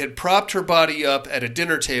 and he had propped her body up at a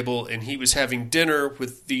dinner table, and he was having dinner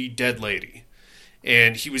with the dead lady.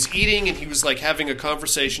 And he was eating, and he was like having a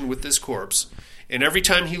conversation with this corpse. And every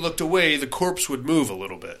time he looked away, the corpse would move a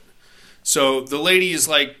little bit. So the lady is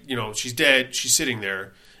like, she's dead, she's sitting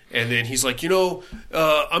there. And then he's like,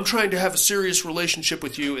 I'm trying to have a serious relationship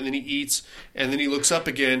with you. And then he eats, and then he looks up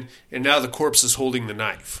again, and now the corpse is holding the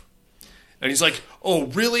knife. And he's like, oh,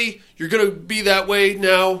 really? You're going to be that way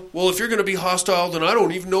now? Well, if you're going to be hostile, then I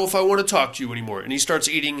don't even know if I want to talk to you anymore. And he starts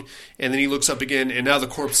eating, and then he looks up again, and now the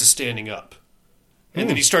corpse is standing up. And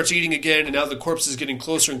then he starts eating again, and now the corpse is getting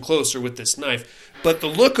closer and closer with this knife. But the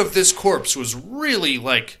look of this corpse was really,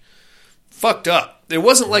 fucked up. It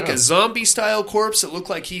wasn't like a zombie-style corpse. It looked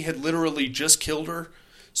like he had literally just killed her.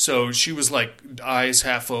 So she was eyes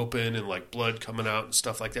half open and blood coming out and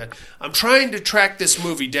stuff like that. I'm trying to track this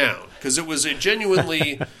movie down because it was a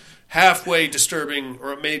genuinely halfway disturbing,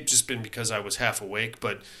 or it may have just been because I was half awake,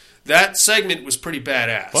 but that segment was pretty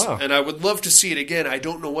badass. Wow. And I would love to see it again. I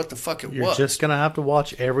don't know what the fuck it was. You're just going to have to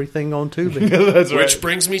watch everything on Tubi. That's right. Which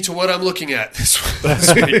brings me to what I'm looking at this week.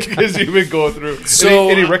 Because you've been going through. So,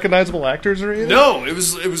 any recognizable actors or anything? No, it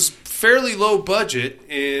was fairly low budget,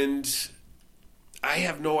 and I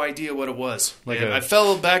have no idea what it was. I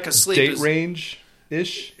fell back asleep. Date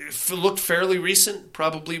range-ish? It looked fairly recent,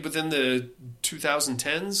 probably within the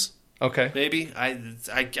 2010s. Okay. Maybe. I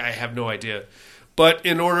have no idea. But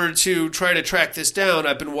in order to try to track this down,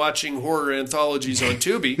 I've been watching horror anthologies on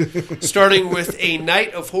Tubi, starting with A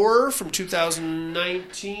Night of Horror from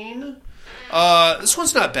 2019. This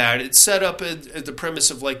one's not bad. It's set up at the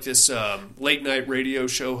premise of this late-night radio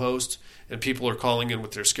show host, and people are calling in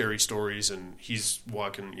with their scary stories, and he's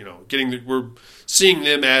walking, we're seeing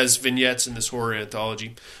them as vignettes in this horror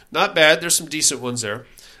anthology. Not bad. There's some decent ones there.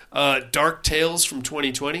 Dark Tales from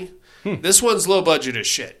 2020. This one's low budget as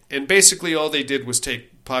shit, and basically all they did was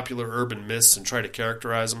take popular urban myths and try to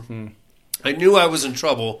characterize them. I knew I was in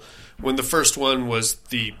trouble when the first one was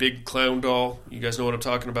the big clown doll. You guys know what I'm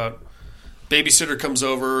talking about? Babysitter comes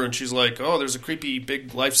over and she's like, "Oh, there's a creepy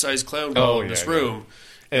big life-size clown doll in this room."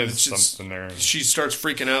 And it's just, something there. She starts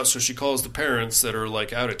freaking out, so she calls the parents that are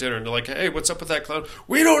like out at dinner, and they're like, "Hey, what's up with that clown?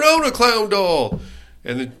 We don't own a clown doll."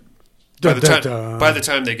 And then by the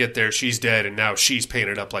time they get there, she's dead, and now she's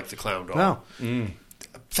painted up like the clown doll. Wow.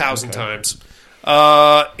 1,000 times.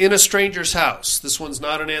 In a Stranger's House. This one's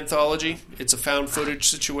not an anthology. It's a found footage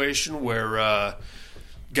situation where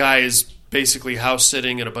guy is basically house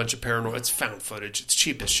sitting and a bunch of paranormal. It's found footage. It's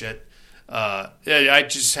cheap as shit. I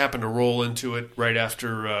just happened to roll into it right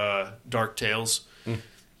after Dark Tales.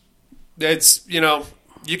 It's,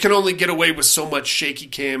 you can only get away with so much shaky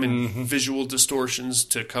cam and visual distortions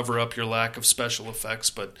to cover up your lack of special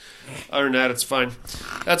effects, but other than that, it's fine.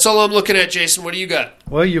 That's all I'm looking at, Jason. What do you got?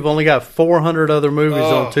 Well, you've only got 400 other movies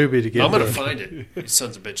on Tubi to get. I'm going to find it, you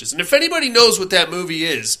sons of bitches. And if anybody knows what that movie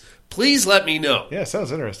is, please let me know. Yeah,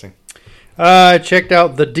 sounds interesting. I checked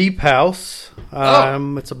out The Deep House.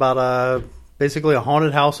 It's about basically a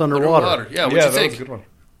haunted house underwater. Yeah, what'd you think? Was a good one.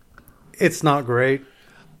 It's not great.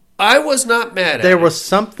 I was not mad at it. There was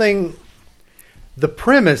something, the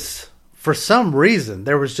premise, for some reason,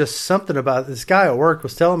 there was just something about this guy at work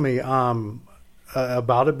was telling me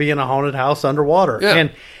about it being a haunted house underwater. Yeah.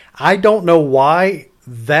 And I don't know why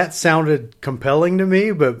that sounded compelling to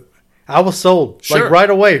me, but I was sold like right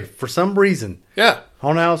away for some reason. Yeah.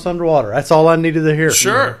 Haunted house underwater. That's all I needed to hear.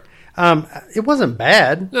 Sure. It wasn't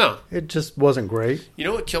bad. No. It just wasn't great. You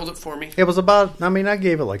know what killed it for me? It was about, I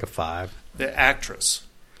gave it like a 5. The actress.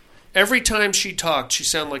 Every time she talked, she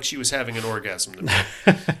sounded like she was having an orgasm to me.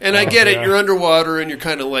 And I get it. You're underwater and you're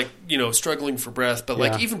kind of like, struggling for breath. But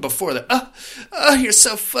like even before that, oh, you're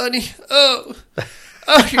so funny. Oh,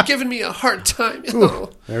 you're giving me a hard time.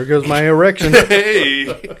 Oh. There goes my erection.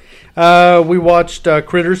 Hey. We watched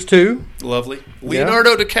Critters 2. Lovely.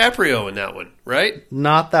 Leonardo DiCaprio in that one, right?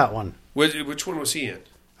 Not that one. Which one was he in?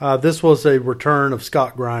 This was a return of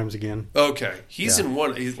Scott Grimes again. Okay. He's in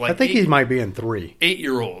one. He's like I think he might be in 3.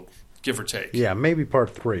 8-year-old. Give or take. Yeah, maybe part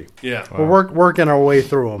 3. Yeah. We're working our way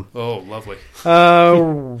through them. Oh, lovely.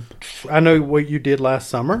 I know what you did last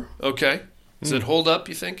summer. Okay. Does it hold up,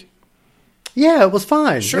 you think? Yeah, it was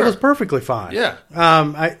fine. Sure. It was perfectly fine. Yeah.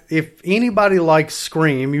 If anybody likes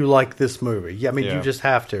Scream, you like this movie. You just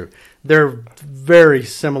have to. They're very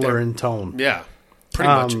similar in tone. Yeah. Pretty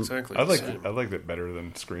much, exactly. I liked it better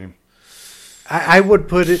than Scream. I would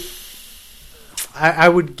put it... I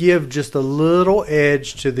would give just a little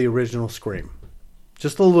edge to the original Scream.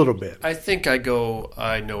 Just a little bit. I think I know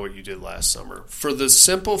what you did last summer. For the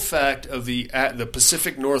simple fact of the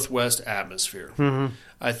Pacific Northwest atmosphere. Mm-hmm.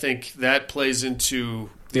 I think that plays into...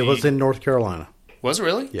 It was in North Carolina. Was it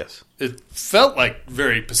really? Yes. It felt like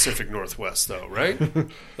very Pacific Northwest, though, right?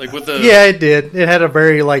 Like with the... Yeah, it did. It had a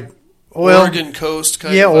very, Oregon coast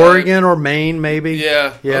kind of vibe. Oregon or Maine, maybe.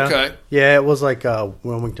 Yeah, okay. Yeah, it was like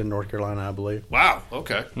Wilmington, North Carolina, I believe. Wow,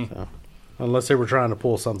 okay. So, unless they were trying to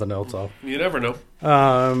pull something else off. You never know.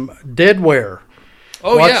 Deadware.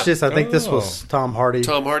 Oh, Watch this. I think this was Tom Hardy.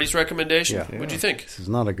 Tom Hardy's recommendation? Yeah. What'd you think? This is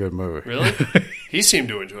not a good movie. Really? He seemed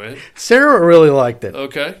to enjoy it. Sarah really liked it.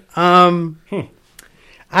 Okay.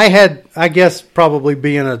 I had, I guess, probably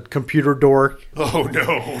being a computer dork. Oh,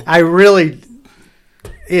 no.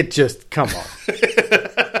 It just, come on.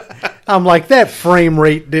 I'm like, that frame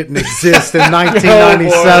rate didn't exist in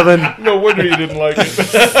 1997. No wonder you didn't like it.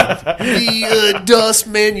 The DOS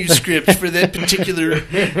manuscript for that particular...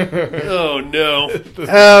 Oh, no.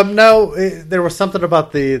 No, there was something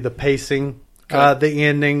about the pacing. Okay. The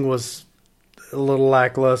ending was a little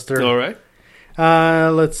lackluster. All right.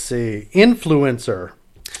 Let's see. Influencer.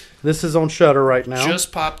 This is on Shudder right now.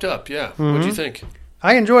 Just popped up, yeah. Mm-hmm. What'd you think?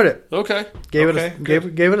 I enjoyed it. Okay. Gave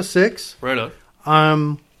it a 6. Right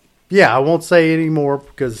on. Yeah, I won't say any more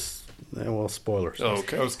because, spoilers. Oh,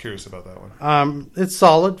 okay. I was curious about that one. It's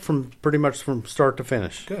solid pretty much from start to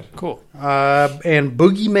finish. Good. Cool. And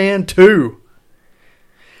Boogeyman 2.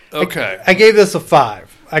 Okay. I gave this a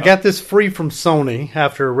 5. I got this free from Sony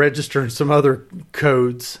after registering some other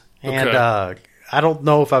codes. And I don't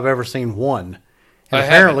know if I've ever seen 1. And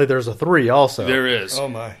apparently there's a 3 also. There is. Oh,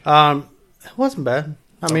 my. It wasn't bad.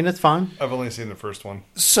 I mean, it's fine. I've only seen the first one.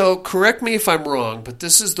 So, correct me if I'm wrong, but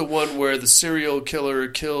this is the one where the serial killer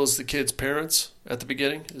kills the kid's parents at the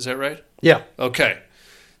beginning. Is that right? Yeah. Okay.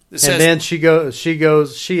 Then she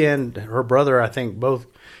and her brother, I think, both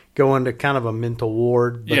go into kind of a mental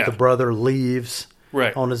ward, but the brother leaves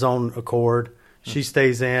on his own accord. She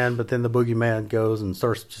stays in, but then the boogeyman goes and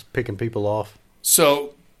starts just picking people off.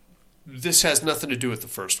 So, this has nothing to do with the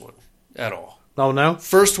first one at all. Oh, no?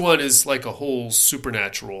 First one is like a whole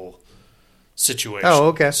supernatural situation. Oh,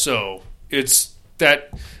 okay. So it's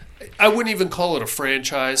that... I wouldn't even call it a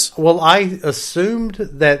franchise. Well, I assumed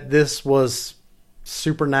that this was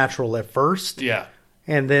supernatural at first. Yeah.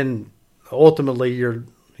 And then ultimately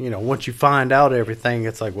once you find out everything,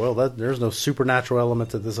 it's like, well, there's no supernatural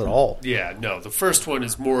element to this at all. Yeah, no. The first one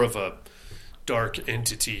is more of a dark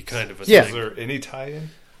entity kind of a Is thing. there any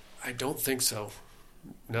tie-in? I don't think so.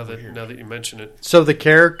 Now that you mention it. So the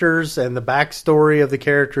characters and the backstory of the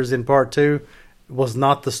characters in part 2 was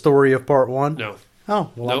not the story of part 1? No.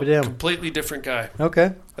 Oh, well, nope, I'll be damned. Completely different guy.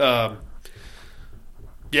 Okay.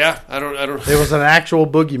 Yeah, I don't. There was an actual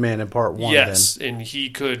boogeyman in part 1. Yes, then. and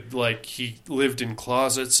he lived in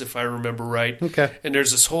closets, if I remember right. Okay. And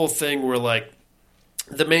there's this whole thing where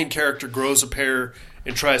the main character grows a pair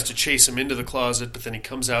and tries to chase him into the closet, but then he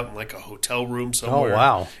comes out in a hotel room somewhere. Oh,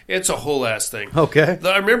 wow. It's a whole ass thing. Okay.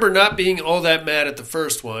 I remember not being all that mad at the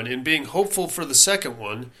first one and being hopeful for the second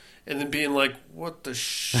one. And then being like, what the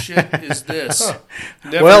shit is this?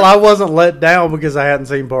 Well, I wasn't let down because I hadn't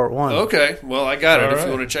seen part 1. Okay, well, I got it All if right.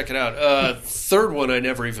 you want to check it out. Third one I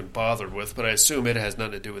never even bothered with, but I assume it has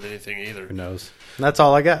nothing to do with anything either. Who knows? That's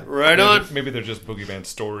all I got. Right on. Maybe they're just boogeyman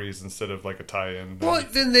stories instead of a tie-in. Well,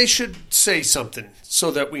 then they should say something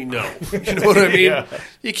so that we know. You know what I mean? Yeah.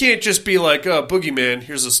 You can't just be like, boogeyman,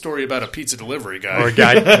 here's a story about a pizza delivery guy. Or a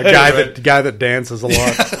guy that dances a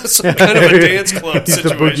lot. Some kind of a dance club He's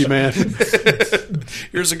situation. the boogeyman.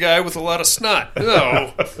 Here's a guy with a lot of snot.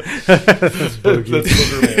 No. That's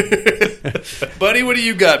Boogerman. Buddy, what do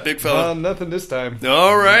you got, big fella? Nothing this time.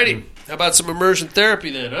 All righty. How about some immersion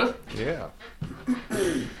therapy then, huh? Yeah.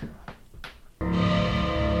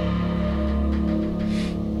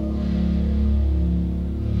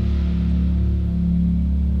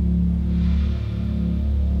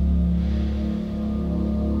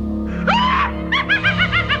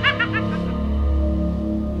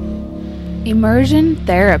 Immersion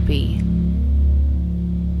therapy.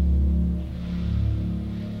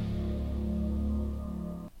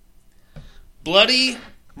 Bloody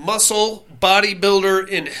muscle bodybuilder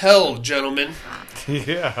in hell, gentlemen.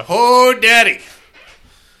 Yeah. Oh, daddy.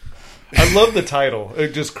 I love the title. It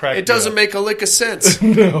just cracked It doesn't me up. make a lick of sense.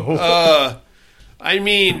 No. I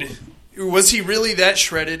mean, was he really that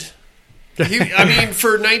shredded? For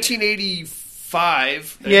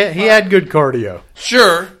 1985. Yeah, he had good cardio.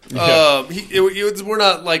 Sure. Yeah. We're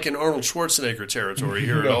not like in Arnold Schwarzenegger territory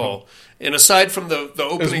here at No. all. And aside from the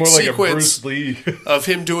opening more like a sequence Bruce Lee. of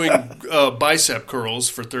him doing bicep curls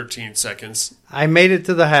for 13 seconds, I made it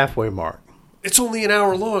to the halfway mark. it's only an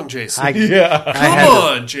hour long, Jason. Yeah. Come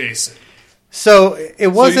on, Jason. So it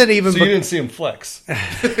wasn't even. So you didn't see him flex.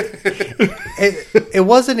 It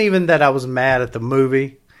wasn't even that I was mad at the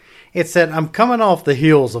movie. It's that I'm coming off the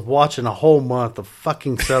heels of watching a whole month of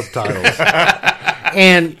fucking subtitles,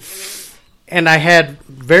 and I had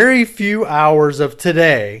very few hours of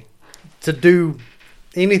today to do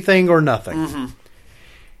anything or nothing. Mm-hmm.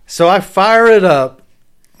 So I fire it up,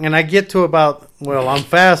 and I get to about, I'm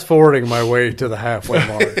fast forwarding my way to the halfway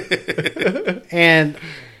mark, and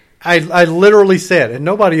I literally said, and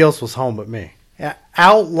nobody else was home but me,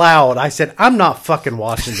 out loud, I said, I'm not fucking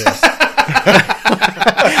watching this.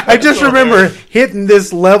 I just remember hitting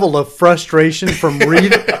this level of frustration from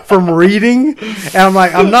reading, and I'm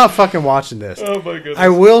like, I'm not fucking watching this. Oh my goodness. I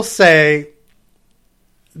will say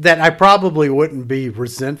that I probably wouldn't be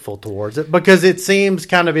resentful towards it because it seems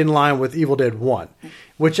kind of in line with Evil Dead 1,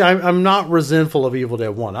 which I'm not resentful of Evil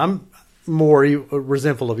Dead 1. I'm more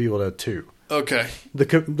resentful of Evil Dead 2. Okay.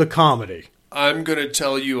 The comedy. I'm going to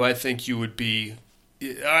tell you, I think you would be...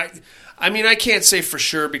 I mean, I can't say for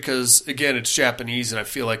sure because, again, it's Japanese and I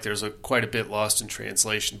feel like there's quite a bit lost in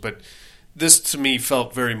translation. But this, to me,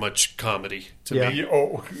 felt very much comedy to me.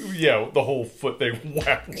 Oh, yeah, the whole foot thing.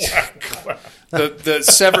 Whack, whack, whack. The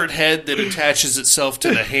severed head that attaches itself to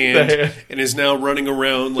the hand and is now running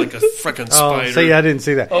around like a freaking spider. Oh, see, I didn't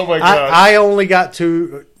see that. Oh, my God. I only got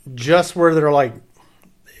to just where they're like,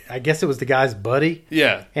 I guess it was the guy's buddy.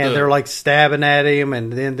 Yeah. And they're like stabbing at him,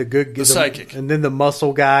 and then the psychic. And then the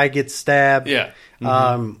muscle guy gets stabbed. Yeah.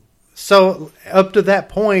 Mm-hmm. So up to that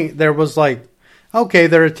point, there was like, okay,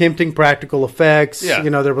 they're attempting practical effects. Yeah.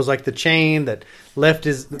 There was like the chain that left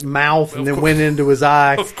his mouth and then went into his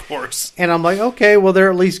eye. Of course. And I'm like, okay, well,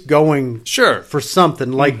 they're at least going sure for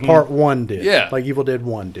something like part 1 did. Yeah. Like Evil Dead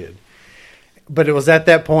 1 did. But it was at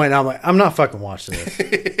that point, I'm like, I'm not fucking watching this.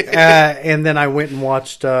 And then I went and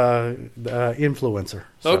watched Influencer.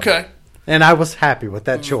 So. Okay. And I was happy with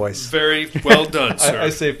that choice. Very well done, sir.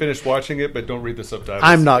 I say finish watching it, but don't read the subtitles.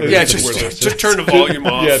 I'm not. Yeah, just turn the volume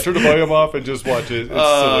off. Yeah, turn the volume off and just watch it. It's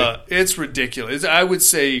silly. It's ridiculous. I would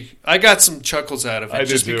say I got some chuckles out of it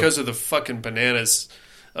just too. because of the fucking bananas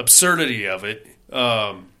absurdity of it.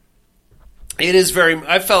 It is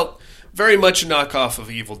I felt very much a knockoff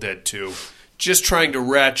of Evil Dead 2. Just trying to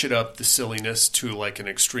ratchet up the silliness to like an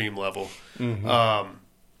extreme level. Mm-hmm.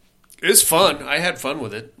 It was fun. I had fun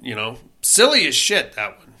with it, Silly as shit,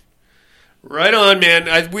 that one. Right on,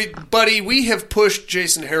 man. We have pushed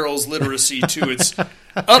Jason Harrell's literacy to its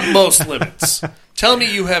utmost limits. Tell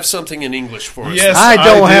me you have something in English for us. Yes, I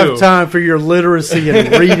don't have time for your literacy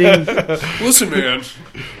and reading. Listen, man.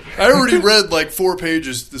 I already read like 4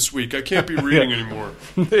 pages this week. I can't be reading anymore.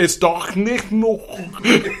 It's doch nicht noch.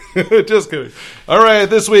 Just kidding. All right,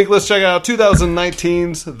 this week let's check out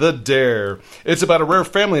 2019's The Dare. It's about a rare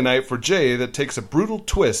family night for Jay that takes a brutal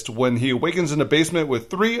twist when he awakens in a basement with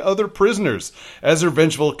 3 other prisoners. As their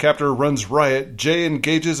vengeful captor runs riot, Jay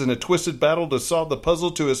engages in a twisted battle to solve the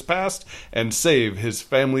puzzle to his past and save his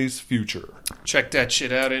family's future. Check that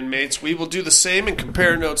shit out, inmates. We will do the same and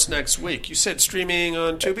compare notes next week. You said streaming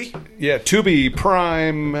on Tubi? Yeah, Tubi,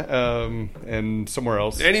 Prime, and somewhere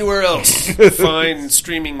else. Anywhere else. Fine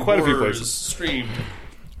streaming Quite a few horrors places. streamed.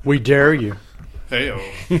 We dare you. Hey-o.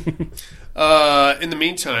 In the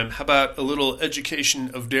meantime, how about a little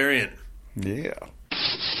education of Darien? Yeah.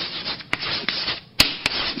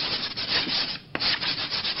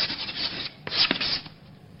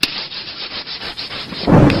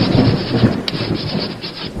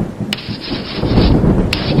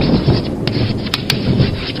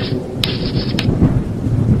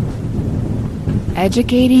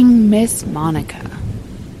 Educating Miss Monica.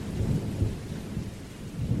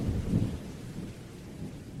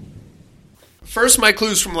 First, my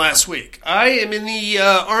clues from last week. I am in the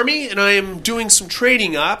Army, and I am doing some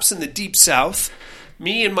trading ops in the Deep South.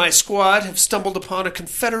 Me and my squad have stumbled upon a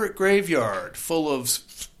Confederate graveyard full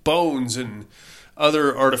of bones and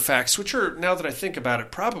other artifacts, which are, now that I think about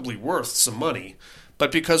it, probably worth some money.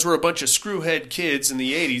 But because we're a bunch of screwhead kids in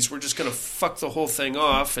the 80s, we're just going to fuck the whole thing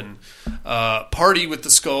off and party with the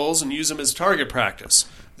skulls and use them as target practice.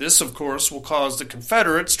 This, of course, will cause the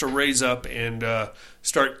Confederates to raise up and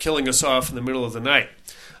start killing us off in the middle of the night.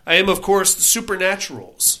 I am, of course, the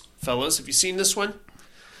Supernaturals. Fellas, have you seen this one?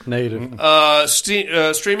 Native.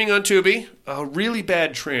 Streaming on Tubi. A really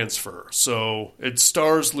bad transfer. So it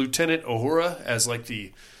stars Lieutenant Uhura as like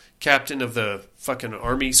the captain of the fucking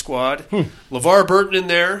army squad. LeVar Burton in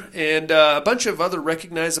there, and a bunch of other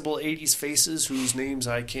recognizable 80s faces whose names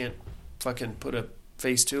I can't fucking put a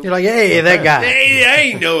face to. You're like, hey, that guy.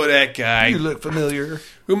 Hey, I know that guy. You look familiar.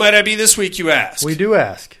 Who might I be this week, you ask? We do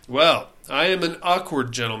ask. Well, I am an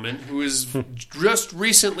awkward gentleman who has just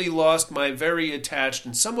recently lost my very attached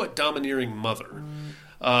and somewhat domineering mother.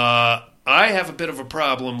 I have a bit of a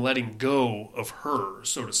problem letting go of her,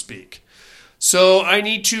 so to speak. So I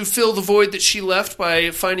need to fill the void that she left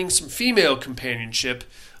by finding some female companionship.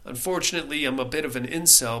 Unfortunately, I'm a bit of an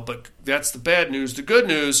incel, but that's the bad news. The good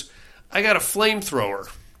news, I got a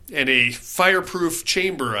flamethrower and a fireproof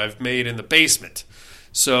chamber I've made in the basement.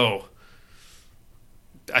 So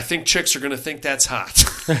I think chicks are going to think that's hot.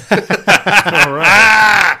 All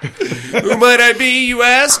right. Who might I be, you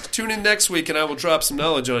ask? Tune in next week and I will drop some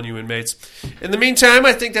knowledge on you, inmates. In the meantime,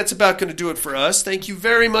 I think that's about going to do it for us. Thank you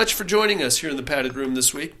very much for joining us here in the Padded Room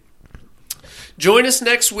this week. Join us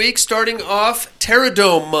next week, starting off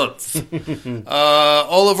Terradome Month.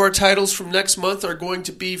 All of our titles from next month are going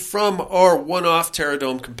to be from our one-off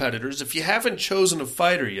Terradome competitors. If you haven't chosen a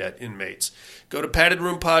fighter yet, inmates, go to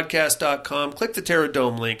paddedroompodcast.com, click the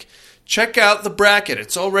Terradome link, check out the bracket.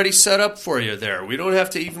 It's already set up for you there. We don't have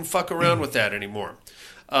to even fuck around with that anymore.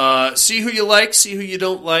 See who you like, see who you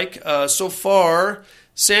don't like. So far,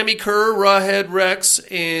 Sammy Kerr, Rawhead Rex,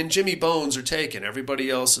 and Jimmy Bones are taken. Everybody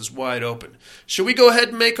else is wide open. Should we go ahead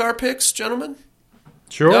and make our picks, gentlemen?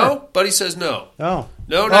 Sure. No? Buddy says no. Oh.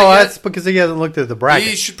 No, not yet? That's because he hasn't looked at the bracket.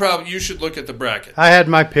 You should look at the bracket. I had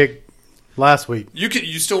my pick last week.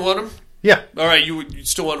 You still want him? Yeah. All right, you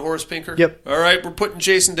still want Horace Pinker? Yep. All right, we're putting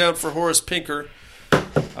Jason down for Horace Pinker.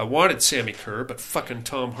 I wanted Sammy Kerr, but fucking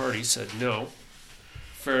Tom Hardy said no.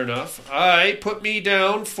 Fair enough. I put me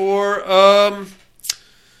down for,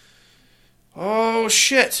 oh,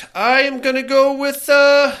 shit. I am going to go with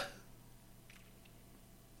The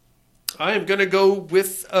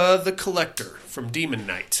Collector from Demon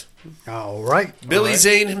Knight. All right. Billy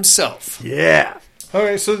Zane himself. Yeah. All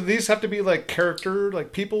right, so these have to be like character,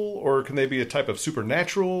 like people, or can they be a type of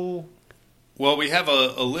supernatural? Well, we have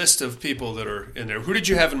a list of people that are in there. Who did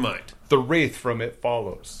you have in mind? The Wraith from It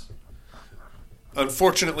Follows.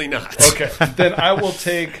 Unfortunately not. Okay. Then I will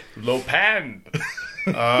take Lopan.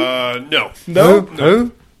 No. No?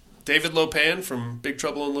 Who? David Lopan from Big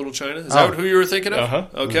Trouble in Little China. Is that who you were thinking of? Uh-huh.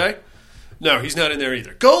 Okay. No, he's not in there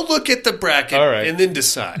either. Go look at the bracket and then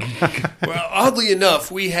decide. Well, oddly enough,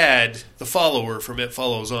 we had the follower from It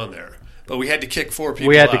Follows on there, but we had to kick 4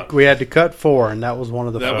 people out. We had to cut 4, and that was one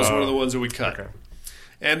of the. That was one of the ones that we cut. Okay.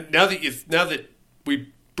 And now that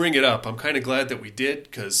we bring it up, I'm kind of glad that we did,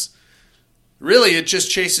 because really it just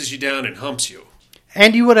chases you down and humps you.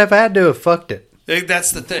 And you would have had to have fucked it.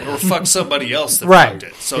 That's the thing, or fuck somebody else that Right. fucked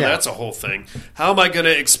it. So that's a whole thing. How am I going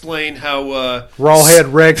to explain how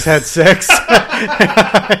Rawhead Rex had sex?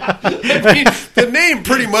 I mean, the name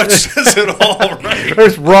pretty much says it all, right?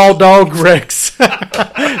 There's Raw Dog Rex. Raw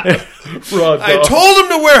dog. I told him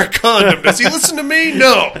to wear a condom. Does he listen to me?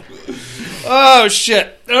 No. Oh,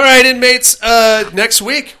 shit. All right, inmates. Next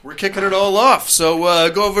week, we're kicking it all off. So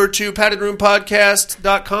go over to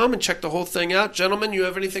paddedroompodcast.com and check the whole thing out. Gentlemen, you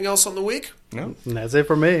have anything else on the week? No. That's it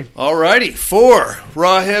for me. All righty. 4,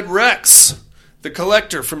 Rawhead Rex, the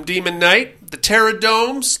Collector from Demon Knight, the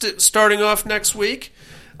Terradome starting off next week.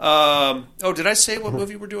 Did I say what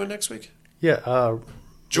movie we're doing next week? Yeah.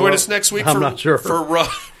 Join us next week I'm not sure. for Raw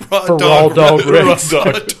Dog Rex.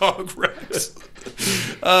 Raw Dog Rex.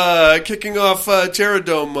 Kicking off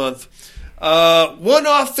Terradome month.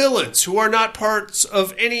 One-off villains who are not parts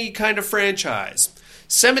of any kind of franchise.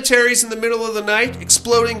 Cemeteries in the middle of the night,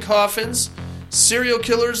 exploding coffins, serial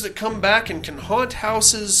killers that come back and can haunt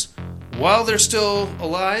houses while they're still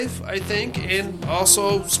alive, I think, and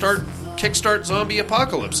also kickstart zombie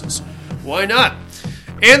apocalypses. Why not?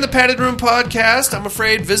 And the Padded Room Podcast, I'm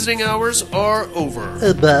afraid visiting hours are over.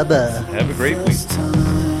 Have a great week.